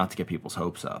get people's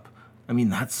hopes up. I mean,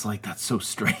 that's so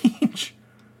strange.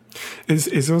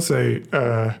 It's also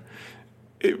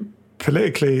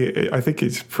politically, I think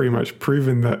it's pretty much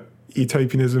proven that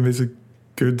utopianism is a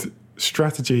good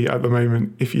strategy at the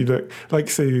moment. If you look, like,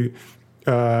 so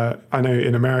I know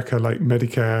in America, like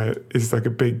Medicare is like a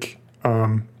big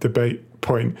debate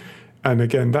point, and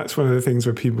again, that's one of the things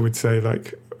where people would say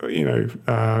like,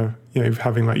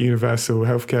 having like universal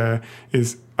healthcare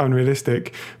is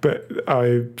unrealistic. But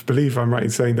I believe I'm right in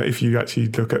saying that if you actually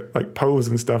look at like polls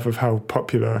and stuff of how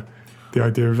popular the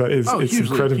idea of that is, it's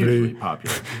hugely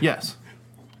popular. Yes.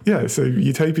 Yeah. So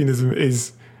utopianism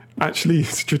is actually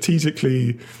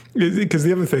strategically, because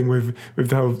the other thing with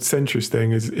the whole centrist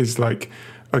thing is like,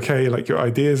 okay, like your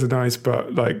ideas are nice,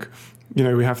 but like,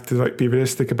 we have to like be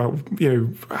realistic about,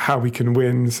 how we can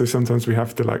win. So sometimes we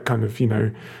have to like kind of,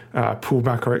 pull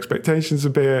back our expectations a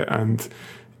bit, and,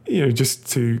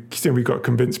 just to, we've got to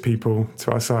convince people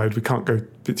to our side. We can't go a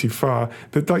bit too far.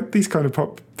 But like these kind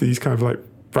of like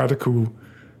radical,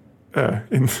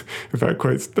 in fact,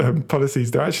 quotes,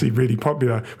 policies, they're actually really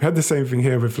popular. We had the same thing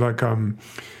here with like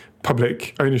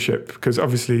public ownership, because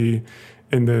obviously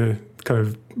in the kind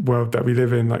of world that we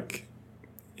live in, like,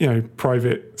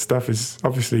 private stuff is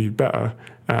obviously better,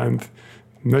 and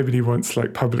nobody wants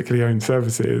like publicly owned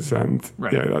services, and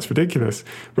right. That's ridiculous.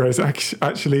 Whereas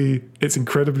actually it's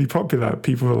incredibly popular.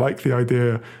 People like the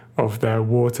idea of their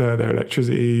water, their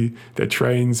electricity, their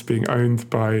trains being owned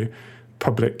by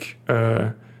public.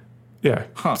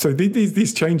 So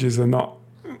these changes are not,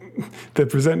 they're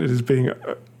presented as being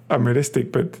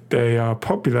unrealistic, but they are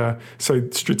popular. So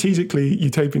strategically,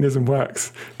 utopianism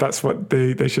works. That's what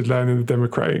they should learn in the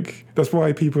democratic. That's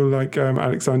why people like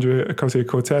Alexandria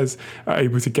Ocasio-Cortez are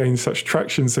able to gain such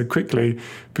traction so quickly,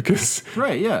 because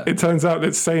it turns out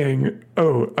that saying,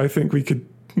 oh, I think we could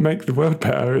make the world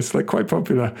better, is like quite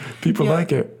popular. People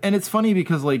like it. And it's funny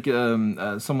because like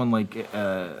someone like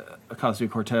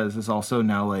Ocasio-Cortez is also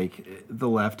now like, the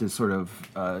left is sort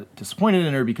of disappointed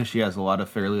in her because she has a lot of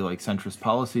fairly like centrist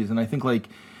policies. And I think like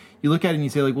you look at it and you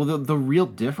say like, well, the real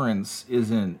difference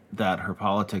isn't that her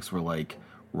politics were like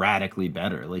radically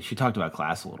better. Like she talked about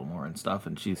class a little more and stuff,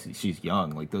 and she's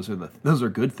young. Like those are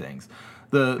good things.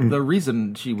 The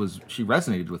reason she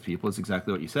resonated with people is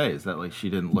exactly what you say, is that like she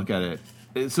didn't look at it.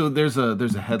 So there's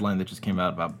a headline that just came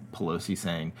out about Pelosi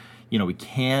saying, we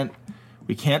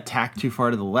can't tack too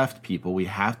far to the left, people. We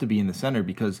have to be in the center,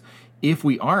 because if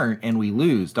we aren't and we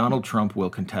lose, Donald Trump will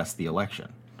contest the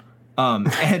election.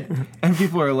 And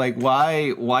people are like,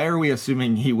 why are we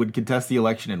assuming he would contest the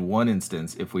election in one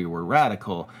instance if we were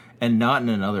radical and not in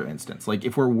another instance? Like,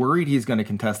 if we're worried he's going to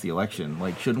contest the election,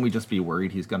 like, shouldn't we just be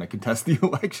worried he's going to contest the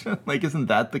election? Like, isn't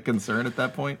that the concern at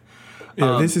that point?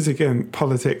 Yeah, this is again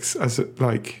politics as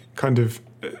like kind of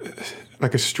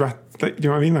like a like, you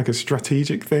know what I mean, like a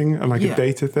strategic thing and like a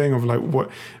data thing of like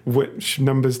which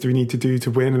numbers do we need to do to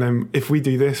win, and then if we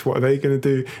do this, what are they going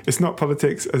to do? It's not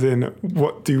politics as in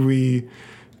what do we.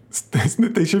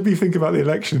 They should be thinking about the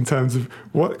election in terms of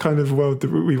what kind of world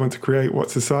do we want to create, what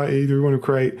society do we want to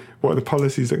create, what are the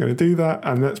policies that are going to do that,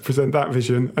 and let's present that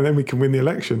vision, and then we can win the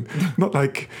election. Not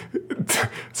like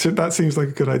so. That seems like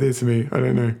a good idea to me. I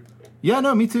don't know. Yeah,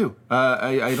 no, me too.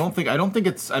 I don't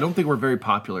think we're very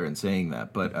popular in saying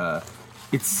that, but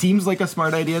it seems like a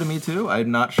smart idea to me too. I'm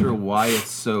not sure why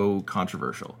it's so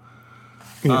controversial.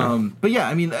 Yeah. But yeah,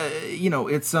 I mean,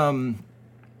 it's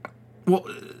well,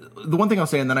 the one thing I'll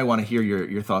say, and then I want to hear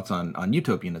your thoughts on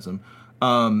utopianism.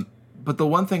 But the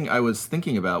one thing I was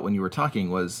thinking about when you were talking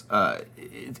was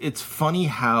it's funny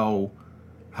how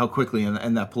quickly,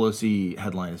 and that Pelosi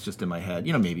headline is just in my head.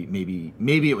 You know,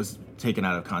 maybe it was taken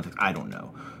out of context. I don't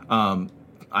know.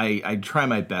 I try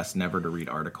my best never to read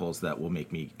articles that will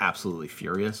make me absolutely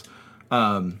furious.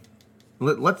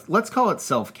 Let's call it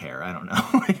self-care. I don't know.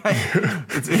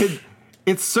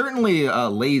 It's certainly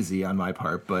lazy on my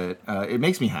part, but it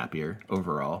makes me happier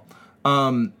overall.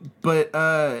 So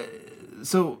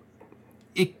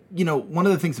one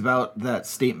of the things about that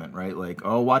statement, right? Like,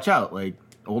 oh, watch out, like,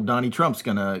 old Donnie Trump's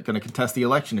gonna contest the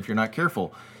election if you're not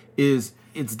careful, is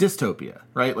it's dystopia,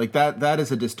 right? Like that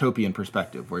is a dystopian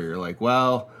perspective where you're like,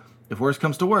 well, if worse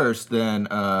comes to worse, then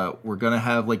we're gonna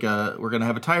have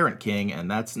a tyrant king, and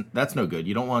that's no good.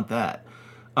 You don't want that.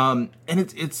 And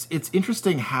it's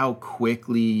interesting how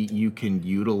quickly you can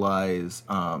utilize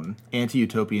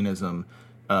anti-utopianism,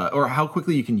 or how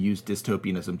quickly you can use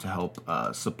dystopianism to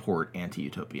help support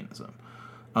anti-utopianism.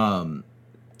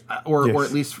 Or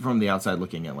at least from the outside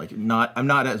looking in, like I'm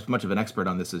not as much of an expert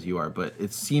on this as you are, but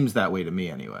it seems that way to me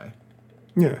anyway.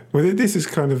 Yeah, well, this is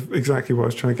kind of exactly what I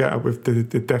was trying to get at with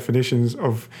the definitions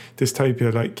of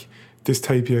dystopia. Like,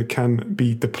 dystopia can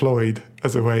be deployed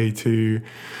as a way to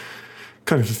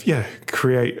kind of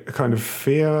create a kind of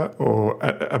fear or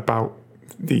about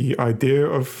the idea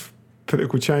of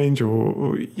political change,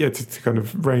 or to kind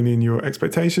of rein in your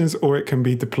expectations, or it can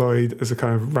be deployed as a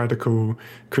kind of radical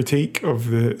critique of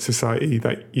the society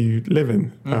that you live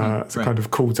in, as a kind of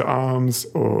call to arms,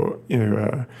 or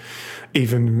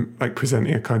even like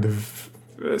presenting a kind of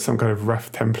some kind of rough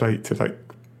template to like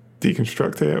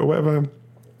deconstruct it or whatever.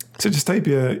 So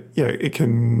dystopia, it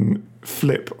can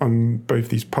flip on both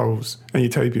these poles, and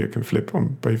utopia can flip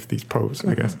on both these poles,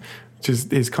 I guess, which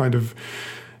is kind of.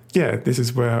 Yeah, this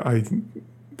is where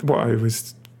what I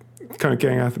was kind of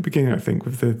getting at the beginning, I think,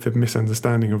 with the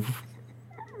misunderstanding of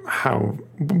how,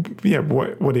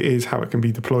 what it is, how it can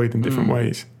be deployed in different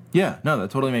ways. Yeah, no,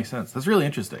 that totally makes sense. That's really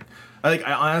interesting. I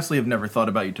honestly have never thought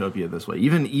about utopia this way.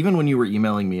 Even when you were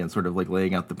emailing me and sort of like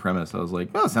laying out the premise, I was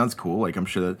like, well, it sounds cool. Like, I'm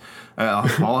sure that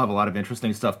I'll have a lot of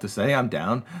interesting stuff to say. I'm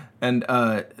down. And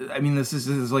I mean, this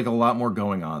is like a lot more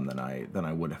going on than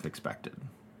I would have expected.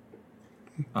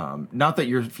 Not that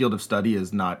your field of study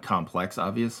is not complex,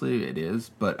 obviously it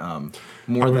is, but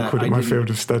more I would put it in my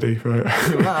field of study, right?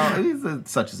 Well,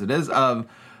 such as it is.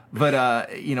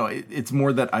 It's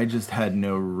more that I just had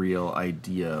no real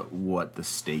idea what the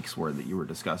stakes were that you were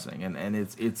discussing, and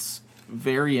it's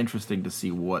very interesting to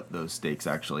see what those stakes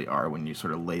actually are when you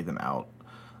sort of lay them out.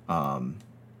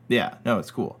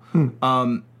 It's cool.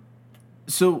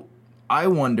 So I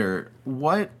wonder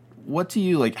what do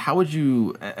you like? How would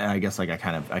you? And I guess like I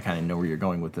kind of know where you're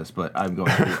going with this, but I'm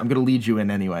going to lead you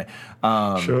in anyway.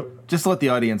 Sure. Just to let the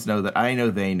audience know that I know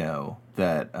they know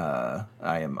that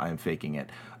I'm faking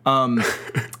it.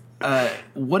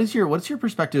 What's your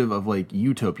perspective of like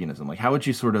utopianism? Like, how would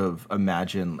you sort of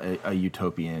imagine a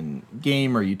utopian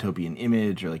game or utopian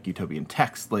image or like utopian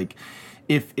text? Like,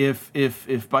 if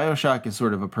BioShock is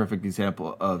sort of a perfect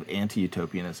example of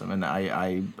anti-utopianism, and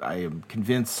I am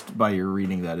convinced by your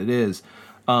reading that it is,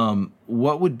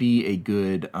 what would be a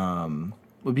good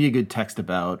text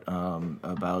about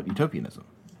utopianism?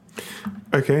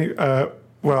 Okay.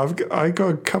 Well, I got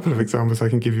a couple of examples I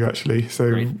can give you actually.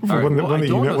 So one that you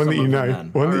know, or one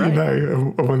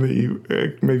that you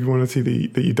maybe one or two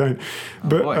that you don't.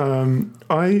 But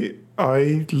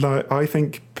I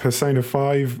think Persona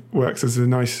 5 works as a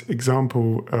nice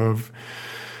example of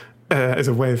as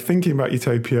a way of thinking about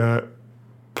utopia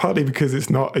partly because it's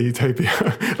not a utopia.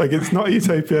 Like, it's not a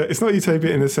utopia. It's not a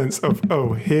utopia in the sense of,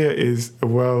 oh, here is a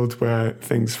world where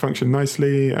things function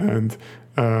nicely and,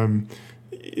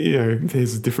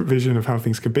 here's a different vision of how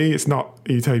things could be. It's not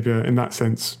a utopia in that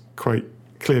sense, quite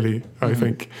clearly, I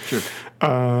think. Sure.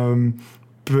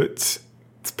 But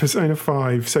Persona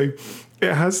 5, so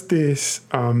it has this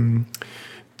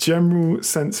general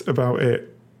sense about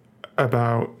it,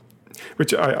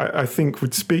 which I think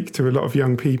would speak to a lot of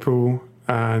young people.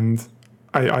 And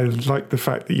I like the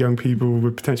fact that young people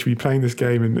would potentially be playing this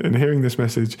game and hearing this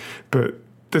message. But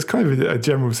there's kind of a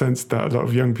general sense that a lot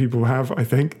of young people have, I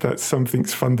think, that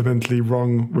something's fundamentally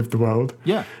wrong with the world.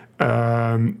 Yeah.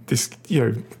 This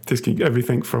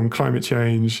everything from climate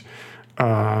change,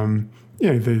 the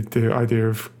idea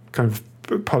of kind of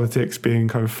politics being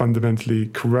kind of fundamentally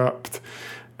corrupt,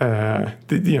 the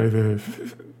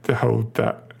whole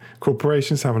that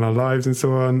corporations have on our lives and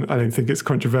so on. I don't think it's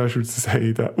controversial to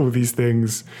say that all these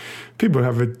things, people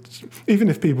have even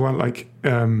if people aren't like,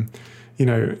 you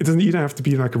don't have to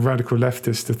be like a radical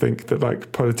leftist to think that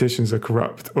like politicians are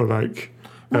corrupt or like.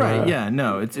 Right. Yeah.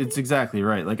 No. It's exactly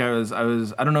right. Like I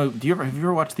don't know. Have you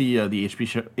ever watched the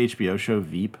HBO show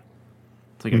Veep?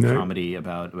 It's like a comedy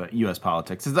about U.S.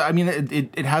 politics.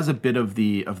 It has a bit of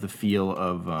the feel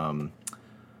of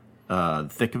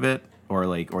Thick of It.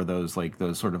 Or those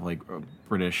sort of like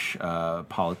British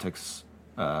politics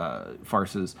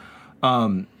farces,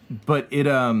 but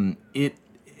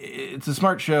it's a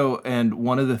smart show. And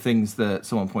one of the things that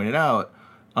someone pointed out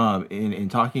in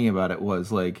talking about it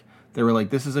was like they were like,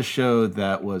 this is a show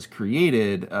that was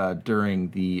created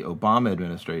during the Obama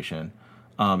administration,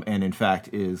 and in fact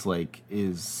is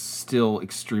still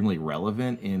extremely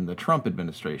relevant in the Trump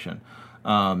administration.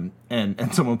 And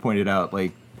someone pointed out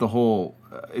like the whole.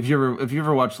 If you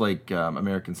ever watch like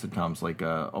American sitcoms like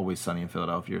Always Sunny in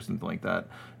Philadelphia or something like that,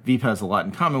 Veep has a lot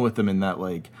in common with them in that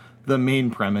like the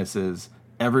main premise is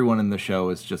everyone in the show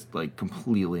is just like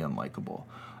completely unlikable,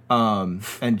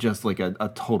 and just like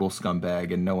a total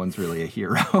scumbag, and no one's really a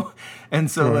hero. And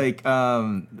so like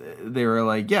they were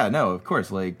like, yeah, no, of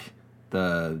course, like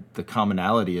the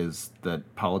commonality is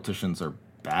that politicians are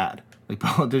bad. Like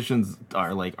politicians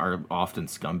are often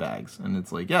scumbags, and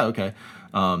it's like, yeah, okay,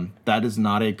 that is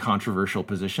not a controversial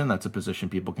position. That's a position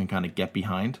people can kind of get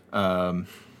behind, and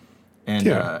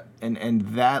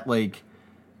that like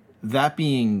that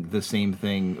being the same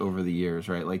thing over the years,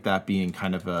 right? Like that being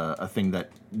kind of a thing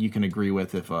that you can agree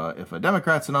with if a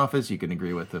Democrat's in office, you can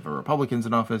agree with if a Republican's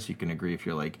in office, you can agree if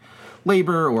you're like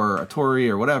Labor or a Tory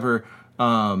or whatever.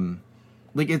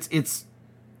 Like it's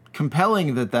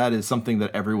compelling that is something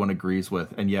that everyone agrees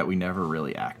with, and yet we never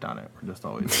really act on it. We're just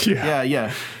always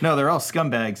yeah. No, they're all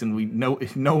scumbags, and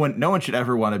no one should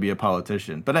ever want to be a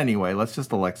politician. But anyway, let's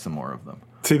just elect some more of them.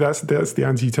 See, that's the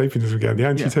anti-utopianism again. The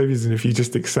anti-utopianism, if you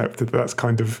just accept that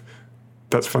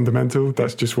that's fundamental.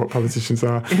 That's just what politicians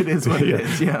are. It is what it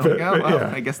is.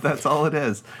 Yeah. I guess that's all it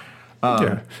is.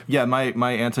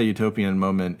 My anti-utopian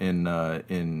moment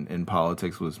in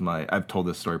politics was I've told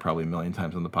this story probably a million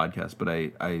times on the podcast, but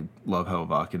I love how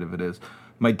evocative it is.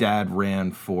 My dad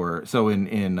ran for, so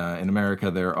in America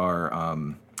there's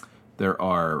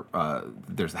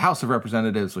the House of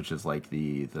Representatives, which is like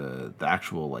the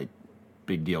actual like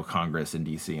big deal Congress in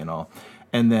DC and all,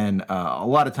 and then a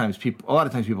lot of times people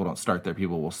don't start there.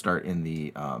 People will start in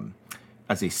the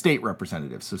as a state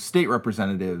representative. So state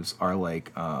representatives are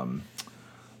like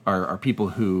are people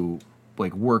who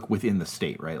like work within the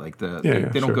state, right? Like they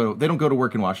don't go to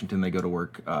work in Washington. They go to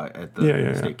work at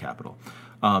the state capitol.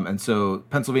 And so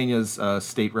Pennsylvania's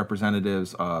state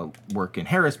representatives work in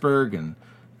Harrisburg, and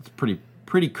it's a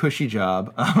pretty cushy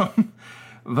job.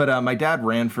 But my dad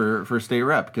ran for state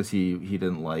rep because he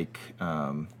didn't like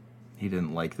the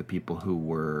people who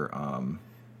were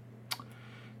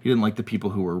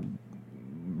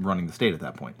running the state at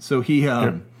that point. So he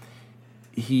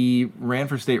ran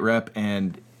for state rep,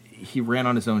 and he ran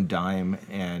on his own dime,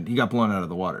 and he got blown out of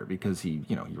the water because he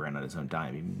ran on his own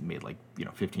dime. He made like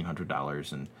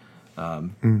 $1,500,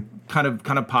 and kind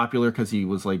of popular because he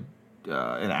was like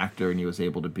an actor, and he was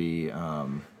able to be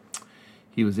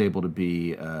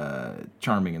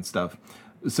charming and stuff.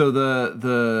 So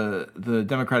the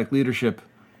Democratic leadership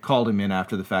called him in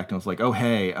after the fact and was like, oh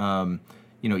hey,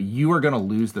 you are going to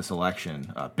lose this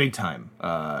election big time.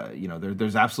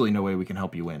 There's absolutely no way we can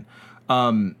help you win.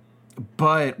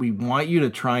 But we want you to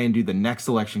try and do the next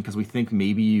election because we think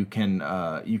maybe you can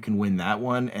win that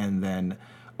one, and then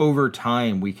over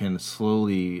time we can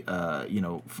slowly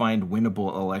find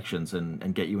winnable elections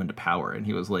and get you into power. And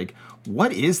he was like,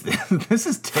 what is this? This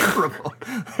is terrible.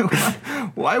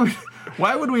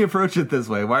 why would we approach it this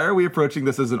way? Why are we approaching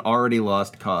this as an already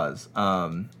lost cause?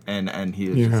 And he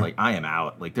is just like, I am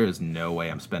out. Like, there is no way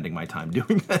I'm spending my time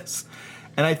doing this.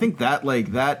 And I think that,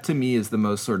 like, that to me is the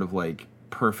most sort of like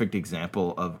perfect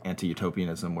example of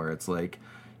anti-utopianism, where it's like,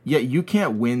 yeah, you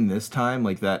can't win this time.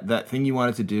 Like that thing you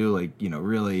wanted to do, like, you know,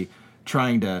 really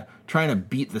trying to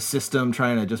beat the system,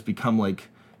 trying to just become like,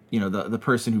 you know, the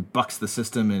person who bucks the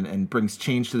system and brings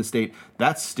change to the state.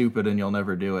 That's stupid, and you'll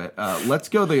never do it. Let's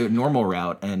go the normal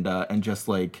route and just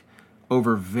like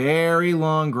over very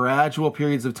long, gradual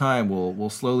periods of time, we'll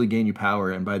slowly gain you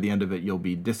power, and by the end of it, you'll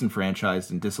be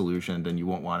disenfranchised and disillusioned, and you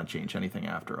won't want to change anything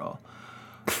after all.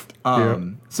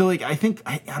 So like I think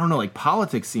I don't know, like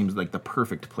politics seems like the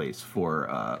perfect place for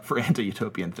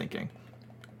anti-utopian thinking.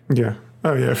 Yeah.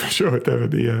 Oh yeah, for sure. It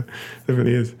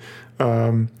definitely is.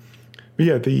 But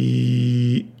yeah,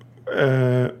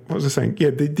 what was I saying?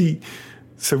 Yeah,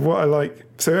 so what I like.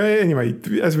 So anyway,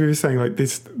 as we were saying, like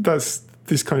that's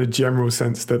this kind of general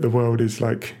sense that the world is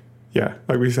like, yeah,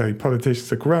 like we say,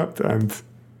 politicians are corrupt and,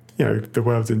 you know, the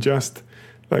world's unjust.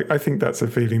 Like I think that's a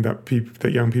feeling that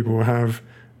young people will have.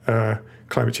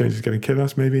 Climate change is going to kill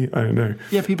us, maybe. I don't know.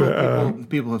 Yeah, people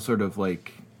have sort of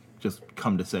like just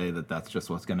come to say that that's just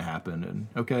what's going to happen, and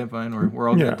okay, fine, we're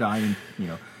all going to die. And, you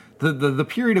know, the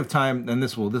period of time, and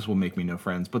this will make me no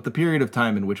friends, but the period of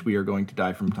time in which we are going to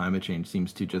die from climate change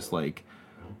seems to just like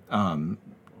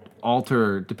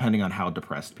alter depending on how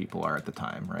depressed people are at the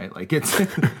time, right? Like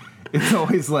it's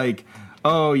always like,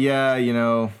 oh yeah, you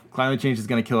know, climate change is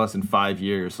going to kill us in 5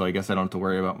 years, so I guess I don't have to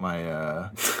worry about my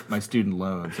my student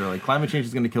loans. Or like, climate change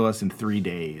is going to kill us in 3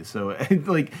 days. So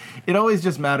like, it always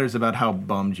just matters about how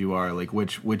bummed you are, like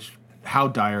how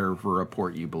dire of a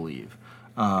report you believe.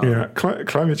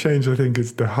 Climate change, I think,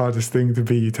 is the hardest thing to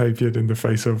be utopian in the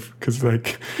face of, because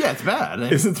like, yeah, it's bad.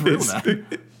 It's real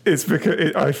bad. It's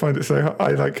because I find it so.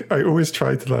 I always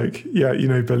try to like, yeah, you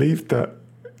know, believe that,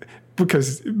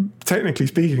 because technically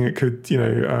speaking, it could, you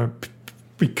know,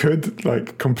 we could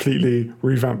like completely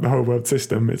revamp the whole world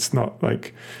system. It's not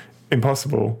like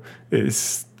impossible.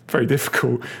 It's very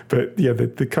difficult, but yeah,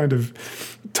 the kind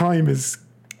of time is.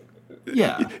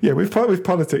 Yeah. With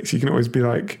politics, you can always be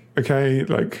like, okay,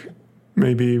 like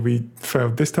maybe we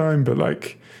failed this time, but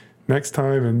like next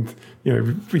time, and you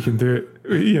know, we can do it.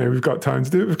 You know, we've got time to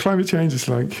do it. With climate change, it's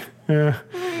like, yeah.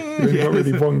 We've got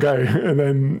really one go, and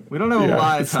then we don't have a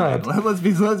lot of time.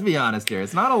 Let's be honest here.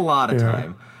 It's not a lot of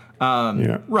time.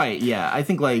 Right? Yeah, I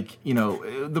think like, you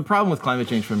know, the problem with climate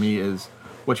change for me is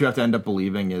what you have to end up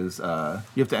believing is you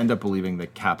have to end up believing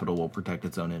that capital will protect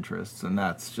its own interests, and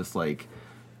that's just like,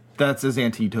 that's as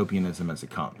anti-utopianism as it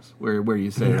comes. Where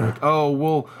you say like,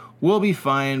 oh, we'll be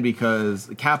fine because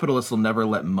capitalists will never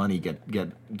let money get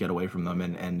away from them,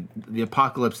 and the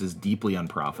apocalypse is deeply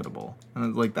unprofitable. And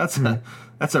it's like,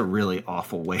 that's a really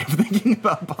awful way of thinking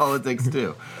about politics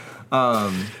too.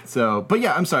 But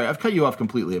yeah, I'm sorry, I've cut you off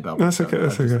completely about that's okay.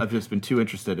 I've just been too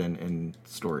interested in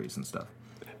stories and stuff.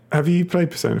 Have you played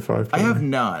Persona 5? I have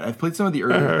not. I've played some of the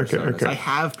earlier Personas. Okay. I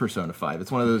have Persona 5. It's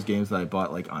one of those games that I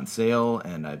bought like on sale,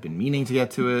 and I've been meaning to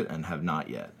get to it and have not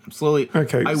yet. I'm slowly.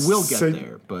 Okay. I will get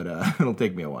there, but it'll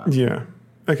take me a while. Yeah.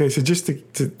 Okay. So just to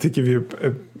give you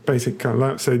a basic kind of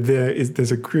lap, so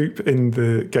there's a group in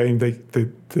the game.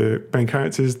 The main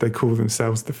characters, they call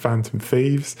themselves the Phantom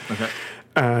Thieves. Okay.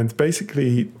 And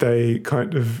basically, they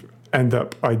kind of end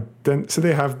up so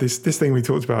they have this thing we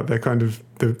talked about. They're kind of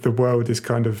the world is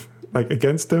kind of like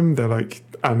against them. They're like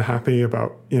unhappy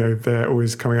about, you know, they're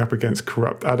always coming up against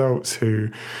corrupt adults who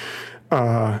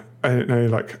are, I don't know,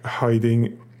 like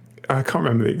hiding. I can't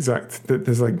remember the exact.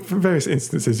 There's like various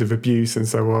instances of abuse and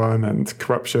so on, and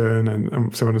corruption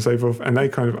and so on and so forth. And they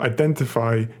kind of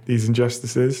identify these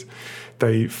injustices.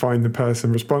 They find the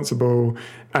person responsible,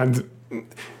 and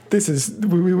this is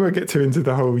we won't get too into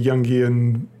the whole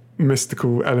Jungian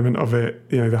mystical element of it,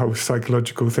 you know, the whole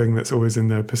psychological thing that's always in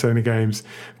the Persona games,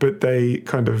 but they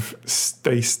kind of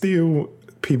they steal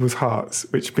people's hearts,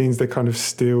 which means they kind of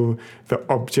steal the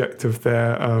object of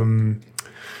their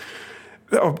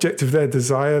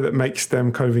desire that makes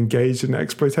them kind of engaged in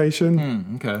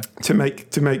exploitation. Okay. To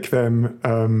make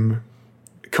them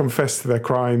confess to their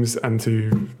crimes and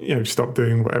to, you know, stop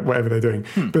doing whatever they're doing.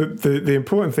 But the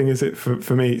important thing is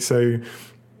for me, so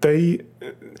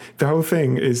the whole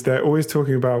thing is they're always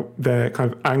talking about their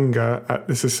kind of anger at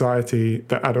the society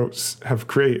that adults have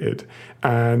created.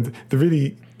 And the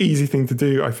really easy thing to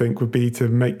do, I think, would be to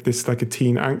make this like a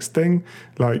teen angst thing.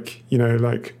 Like, you know,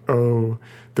 like, oh,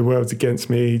 the world's against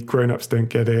me, grown-ups don't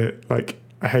get it. Like,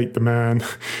 I hate the man,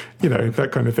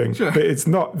 that kind of thing. Sure. But it's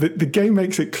not, the game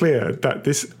makes it clear that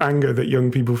this anger that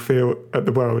young people feel at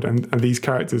the world and these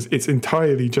characters, it's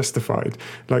entirely justified.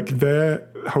 Like their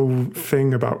whole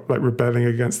thing about like rebelling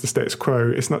against the status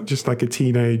quo, it's not just like a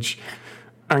teenage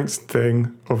angst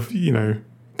thing of,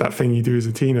 that thing you do as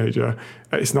a teenager.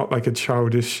 It's not like a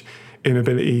childish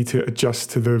inability to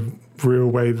adjust to the real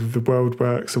way that the world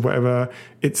works or whatever.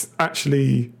 It's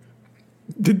actually,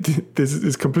 this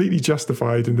is completely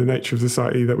justified in the nature of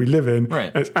society that we live in.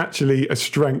 Right. It's actually a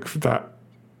strength that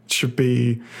should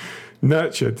be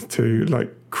nurtured to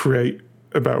like create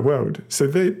a better world. So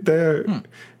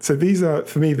so these are,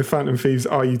 for me, the Phantom Thieves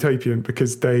are utopian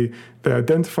because they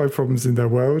identify problems in their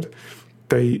world.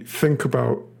 They think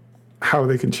about how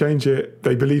they can change it.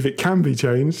 They believe it can be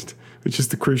changed, which is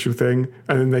the crucial thing,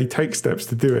 and then they take steps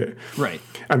to do it. Right.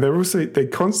 And they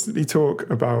constantly talk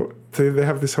about, they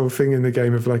have this whole thing in the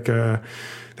game of like a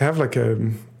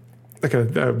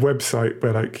website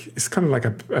where like it's kind of like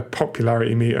a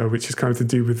popularity meter, which is kind of to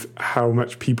do with how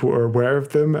much people are aware of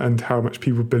them and how much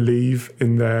people believe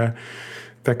in their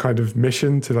kind of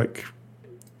mission to like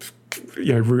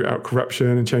root out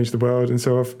corruption and change the world and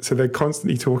so on. So they're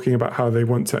constantly talking about how they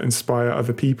want to inspire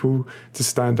other people to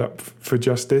stand up for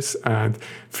justice and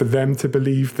for them to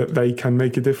believe that they can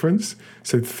make a difference.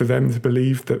 So for them to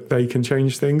believe that they can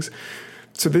change things.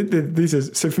 So these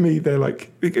are, so for me, they're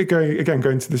like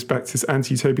going to this back to this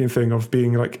anti-utopian thing of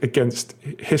being like against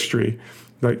history.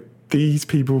 Like these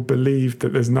people believe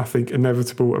that there's nothing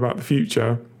inevitable about the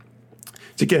future.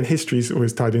 So again, history is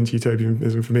always tied into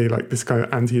utopianism for me, like this kind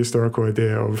of anti-historical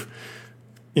idea of,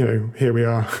 here we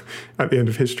are at the end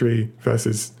of history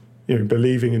versus,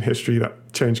 believing in history that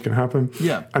change can happen.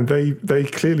 Yeah. And they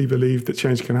clearly believe that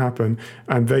change can happen,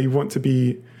 and they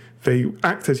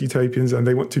act as utopians, and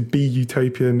they want to be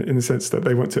utopian in the sense that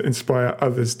they want to inspire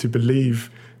others to believe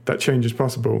that change is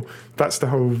possible. That's the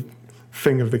whole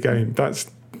thing of the game. That's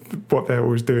what they're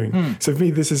always doing. So for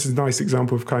me, this is a nice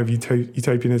example of kind of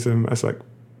utopianism as like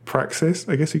praxis,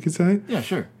 I guess you could say. Yeah,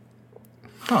 sure.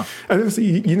 Huh. And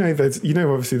obviously,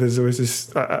 obviously there's always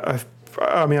this. I've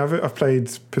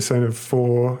played Persona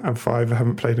 4 and 5. I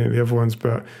haven't played any of the other ones,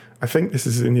 but I think this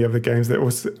is in the other games that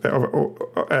also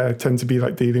tend to be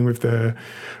like dealing with the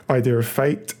idea of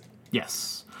fate.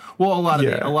 Yes. Well, a lot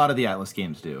of the Atlas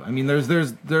games do. I mean,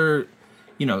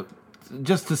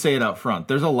 just to say it out front,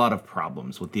 there's a lot of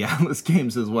problems with the Atlas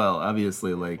games as well.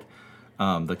 Obviously, like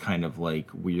the kind of like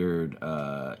weird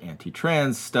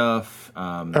anti-trans stuff.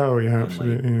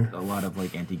 Absolutely. A lot of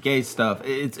like anti-gay stuff.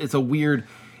 It's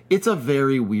a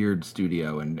very weird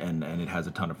studio, and it has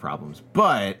a ton of problems.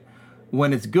 But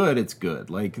when it's good, it's good.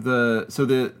 Like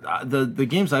the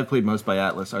games I've played most by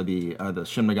Atlas are the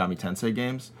Shin Megami Tensei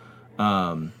games.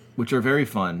 Which are very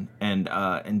fun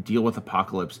and deal with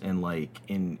apocalypse in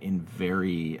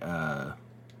very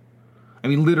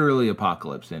literally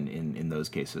apocalypse in those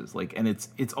cases. Like, and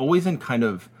it's always in kind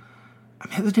of,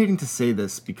 I'm hesitating to say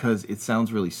this because it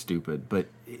sounds really stupid, but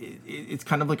it's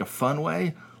kind of like a fun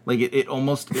way. Like it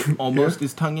almost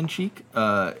is tongue in cheek.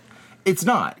 It's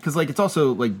not, because like it's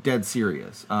also like dead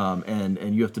serious.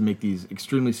 And you have to make these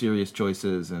extremely serious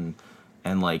choices and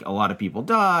like a lot of people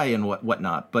die and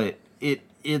whatnot. But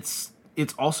it's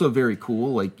also very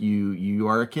cool. Like you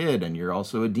are a kid and you're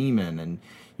also a demon and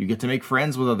you get to make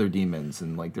friends with other demons,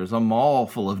 and like there's a mall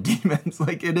full of demons.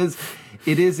 Like it is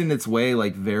in its way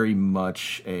like very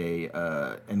much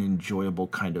an enjoyable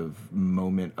kind of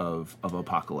moment of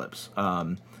apocalypse.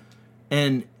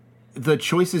 And the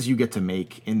choices you get to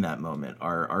make in that moment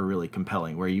are really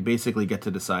compelling, where you basically get to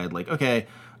decide like, okay,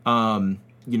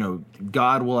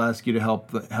 God will ask you to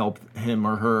help him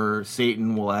or her.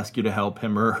 Satan will ask you to help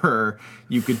him or her.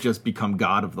 You could just become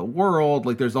God of the world.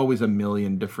 Like there's always a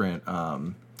million different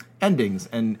endings,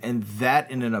 and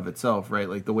that in and of itself, right?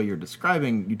 Like the way you're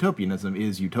describing utopianism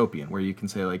is utopian, where you can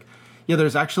say like, yeah,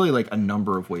 there's actually like a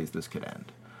number of ways this could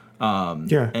end.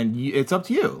 And it's up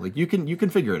to you. Like you can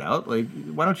figure it out. Like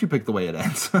why don't you pick the way it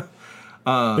ends?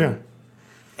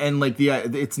 And like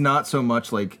it's not so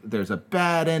much like there's a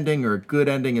bad ending or a good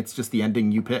ending. It's just the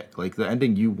ending you pick, like the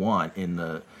ending you want in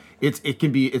the. It's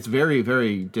very,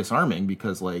 very disarming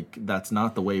because like that's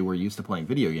not the way we're used to playing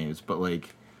video games. But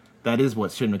like that is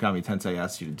what Shin Megami Tensei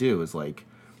asks you to do, is like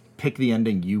pick the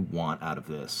ending you want out of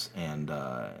this and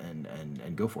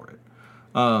go for it.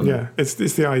 It's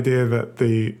the idea that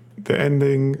the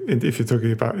ending, if you're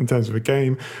talking about in terms of a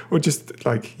game or just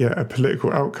like a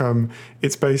political outcome,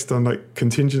 it's based on like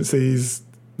contingencies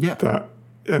that,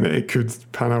 and it could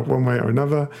pan out one way or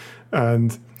another.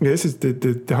 And this is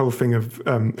the whole thing of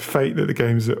fate that the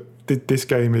games. This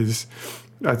game is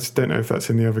I just don't know if that's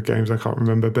in the other games. I can't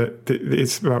remember, but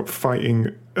it's about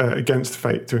fighting against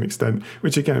fate to an extent.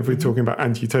 Which again, if we're talking about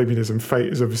anti-utopianism,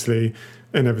 fate is obviously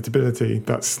inevitability.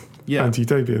 That's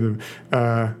anti-utopianism.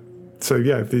 So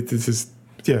yeah, this is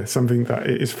something that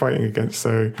it is fighting against.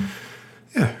 So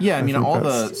yeah. I mean,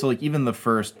 even the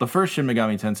first Shin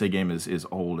Megami Tensei game is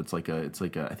old. It's like a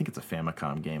I think it's a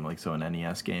Famicom game, like so an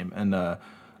NES game, and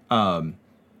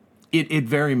It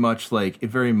very much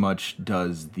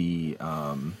does the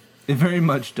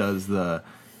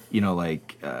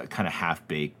kind of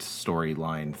half-baked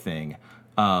storyline thing,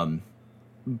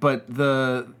 but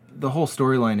the whole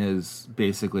storyline is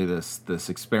basically this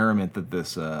experiment that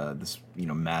this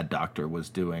mad doctor was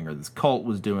doing, or this cult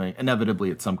was doing. Inevitably,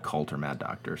 it's some cult or mad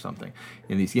doctor or something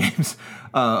in these games,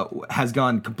 has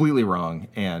gone completely wrong,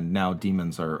 and now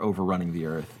demons are overrunning the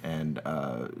earth, and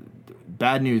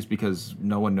bad news because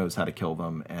no one knows how to kill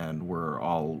them, and we're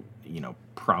all,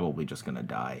 probably just gonna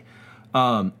die.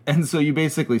 And so you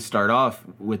basically start off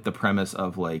with the premise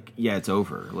of like, yeah, it's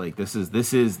over. Like this is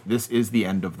the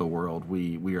end of the world.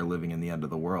 We are living in the end of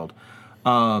the world.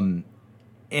 And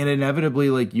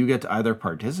inevitably, like, you get to either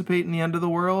participate in the end of the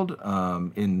world.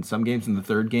 In some games, in the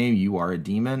third game, you are a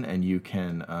demon, and you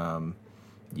can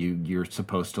you're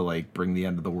supposed to like bring the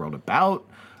end of the world about.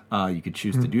 You could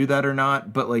choose to do that or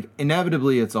not, but like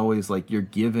inevitably, it's always like you're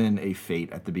given a fate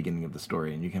at the beginning of the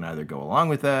story, and you can either go along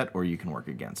with that or you can work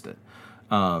against it.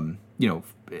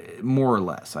 More or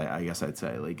less, I guess I'd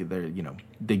say, like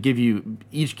they give you,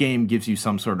 each game gives you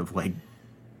some sort of like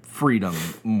freedom,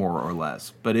 more or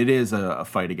less, but it is a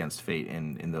fight against fate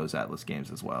in those Atlus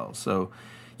games as well. So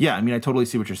yeah, I mean, I totally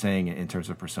see what you're saying in terms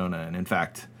of Persona, and in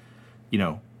fact,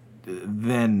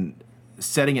 then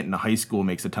setting it in high school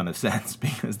makes a ton of sense,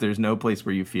 because there's no place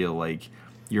where you feel like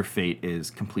your fate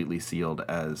is completely sealed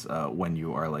as when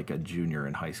you are like a junior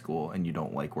in high school and you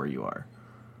don't like where you are.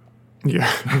 Yeah,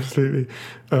 absolutely.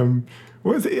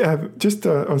 What was it? Just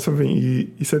on something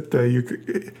you said there,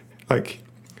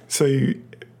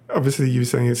 obviously you were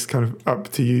saying it's kind of up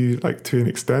to you, like, to an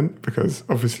extent, because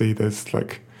obviously there's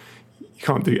like, you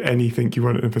can't do anything you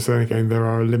want in a Persona game. There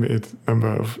are a limited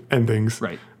number of endings.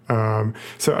 Right.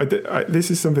 So this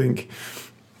is something.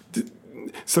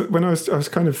 So when I was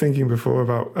kind of thinking before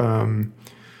about,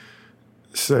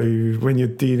 so when you're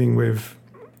dealing with,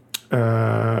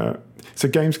 so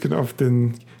games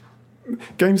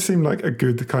seem like a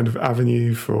good kind of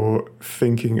avenue for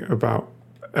thinking about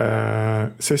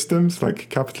systems, like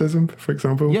capitalism, for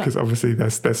example, because obviously they're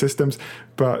systems,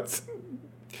 but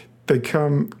they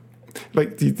come.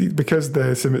 Like because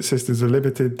their systems are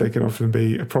limited, they can often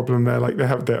be a problem there. Like they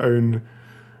have their own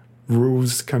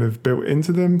rules kind of built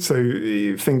into them. So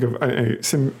you think of, I don't know,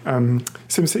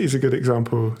 SimCity is a good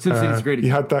example. SimCity is a great example.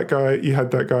 You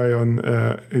had that guy on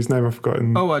whose name I've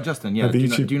forgotten. Oh, Justin. Yeah,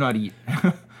 do not eat.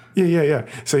 Yeah.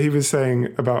 So he was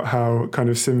saying about how kind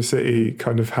of SimCity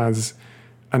kind of has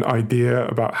an idea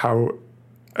about how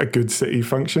a good city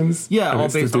functions. Yeah, all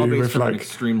based on an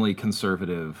extremely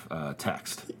conservative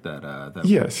text that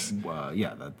yes,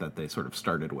 that they sort of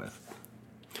started with.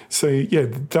 So yeah,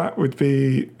 that would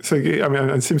be so. I mean,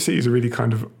 and SimCity is a really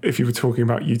kind of, if you were talking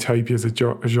about utopia as a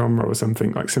genre or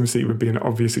something, like SimCity would be an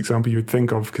obvious example you would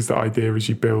think of, because the idea is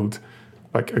you build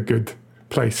like a good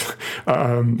place.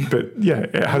 But yeah,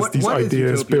 it has these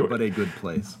ideas built, but a good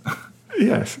place.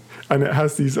 Yes, and it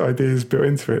has these ideas built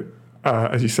into it.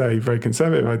 As you say, very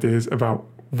conservative ideas about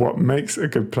what makes a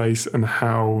good place and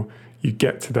how you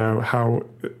get to there, how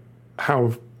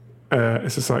a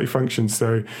society functions.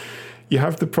 So you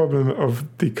have the problem of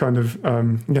the kind of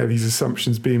these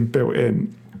assumptions being built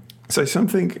in. So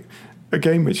a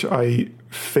game which I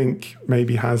think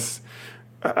maybe has,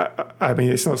 I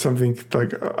mean, it's not something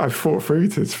like I've thought through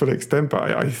to its full extent, but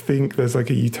I think there's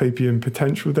like a utopian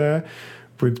potential there,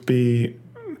 would be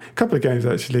a couple of games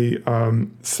actually,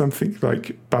 something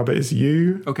like Baba Is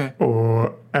You,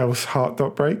 or else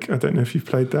Heart.break. I don't know if you've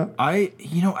played that. I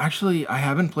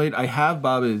haven't played. I have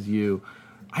Baba Is You.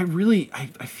 I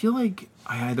feel like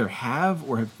I either have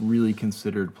or have really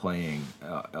considered playing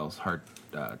else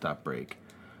Heart.break.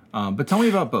 But tell me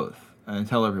about both, and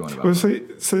tell everyone about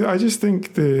both. So I just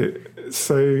think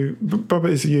Baba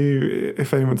Is You,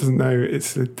 if anyone doesn't know,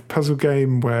 it's a puzzle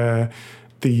game where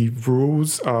the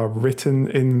rules are written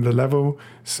in the level.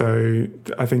 So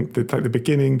I think that like the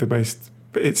beginning,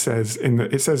 it says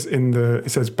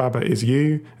Baba is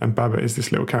you, and Baba is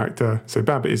this little character. So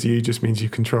Baba is you just means you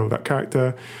control that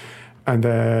character. And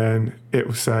then it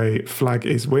will say flag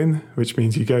is win, which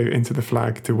means you go into the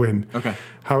flag to win. Okay.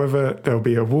 However, there'll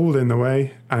be a wall in the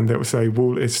way, and it will say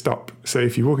wall is stop. So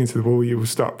if you walk into the wall, you will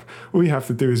stop. All you have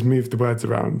to do is move the words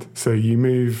around. So you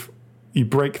move you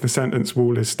break the sentence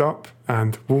 "wall is stop"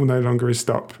 and "wall no longer is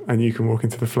stop," and you can walk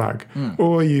into the flag.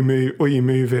 Or you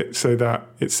move it so that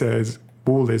it says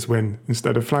 "wall is win"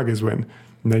 instead of "flag is win,"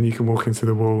 and then you can walk into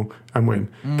the wall and win.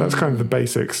 That's kind of the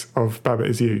basics of Babbitt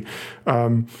Is You.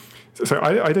 So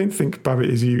I don't think Babbitt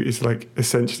Is You is like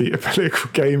essentially a political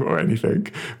game or anything,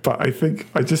 but I think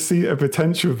I just see a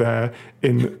potential there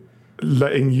in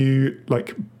letting you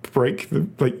like break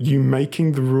you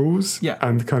making the rules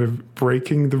and kind of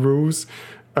breaking the rules.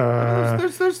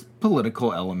 There's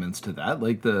political elements to that.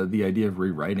 Like the idea of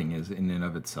rewriting is in and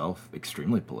of itself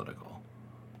extremely political.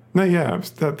 No, yeah,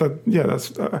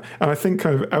 that's and I think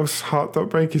kind of Else Heart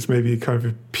Break is maybe kind of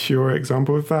a pure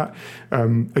example of that.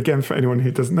 Again, for anyone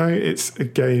who doesn't know, it's a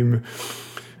game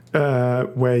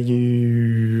where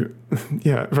you,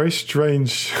 very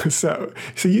strange setup.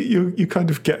 So you kind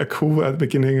of get a call at the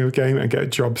beginning of the game and get a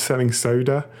job selling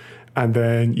soda, and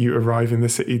then you arrive in the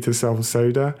city to sell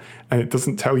soda, and it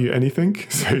doesn't tell you anything.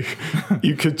 So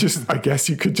you could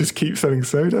just keep selling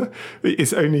soda.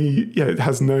 It's only, it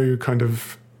has no kind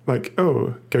of like,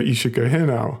 you should go here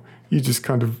now. You just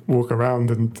kind of walk around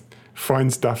and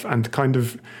find stuff and kind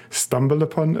of stumble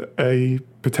upon a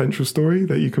potential story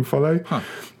that you can follow.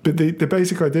 But the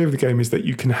basic idea of the game is that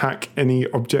you can hack any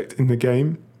object in the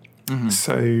game.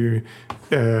 So,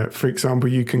 for example,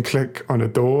 you can click on a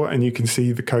door and you can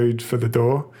see the code for the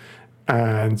door.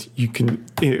 And you can,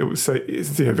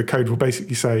 the code will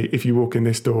basically say, if you walk in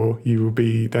this door, you will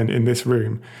be then in this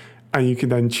room. And you can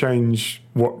then change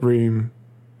what room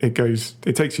it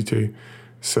takes you to.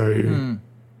 So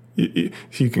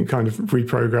you can kind of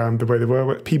reprogram the way they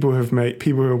work. People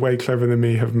who are way cleverer than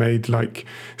me have made like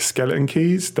skeleton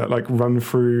keys that like run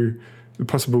through the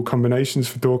possible combinations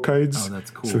for door codes. Oh, that's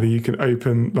cool. So that you can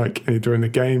open like any door in the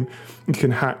game. You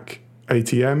can hack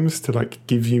ATMs to like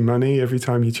give you money every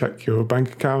time you check your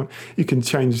bank account. You can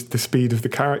change the speed of the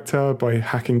character by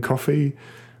hacking coffee.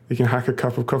 You can hack a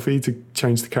cup of coffee to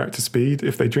change the character speed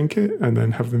if they drink it and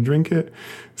then have them drink it.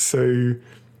 So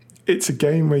it's a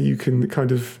game where you can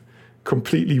kind of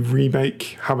completely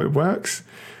remake how it works.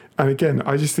 And again,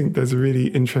 I just think there's a really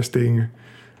interesting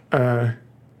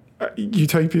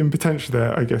utopian potential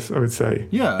there, I guess I would say.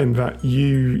 Yeah. In that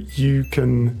you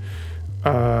can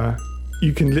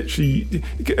literally,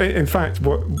 in fact,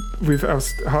 what with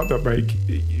Heart Break,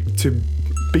 to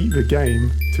beat the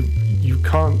game, you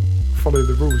can't follow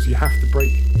the rules. You have to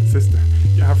break the system.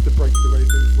 You have to break the way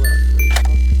things work.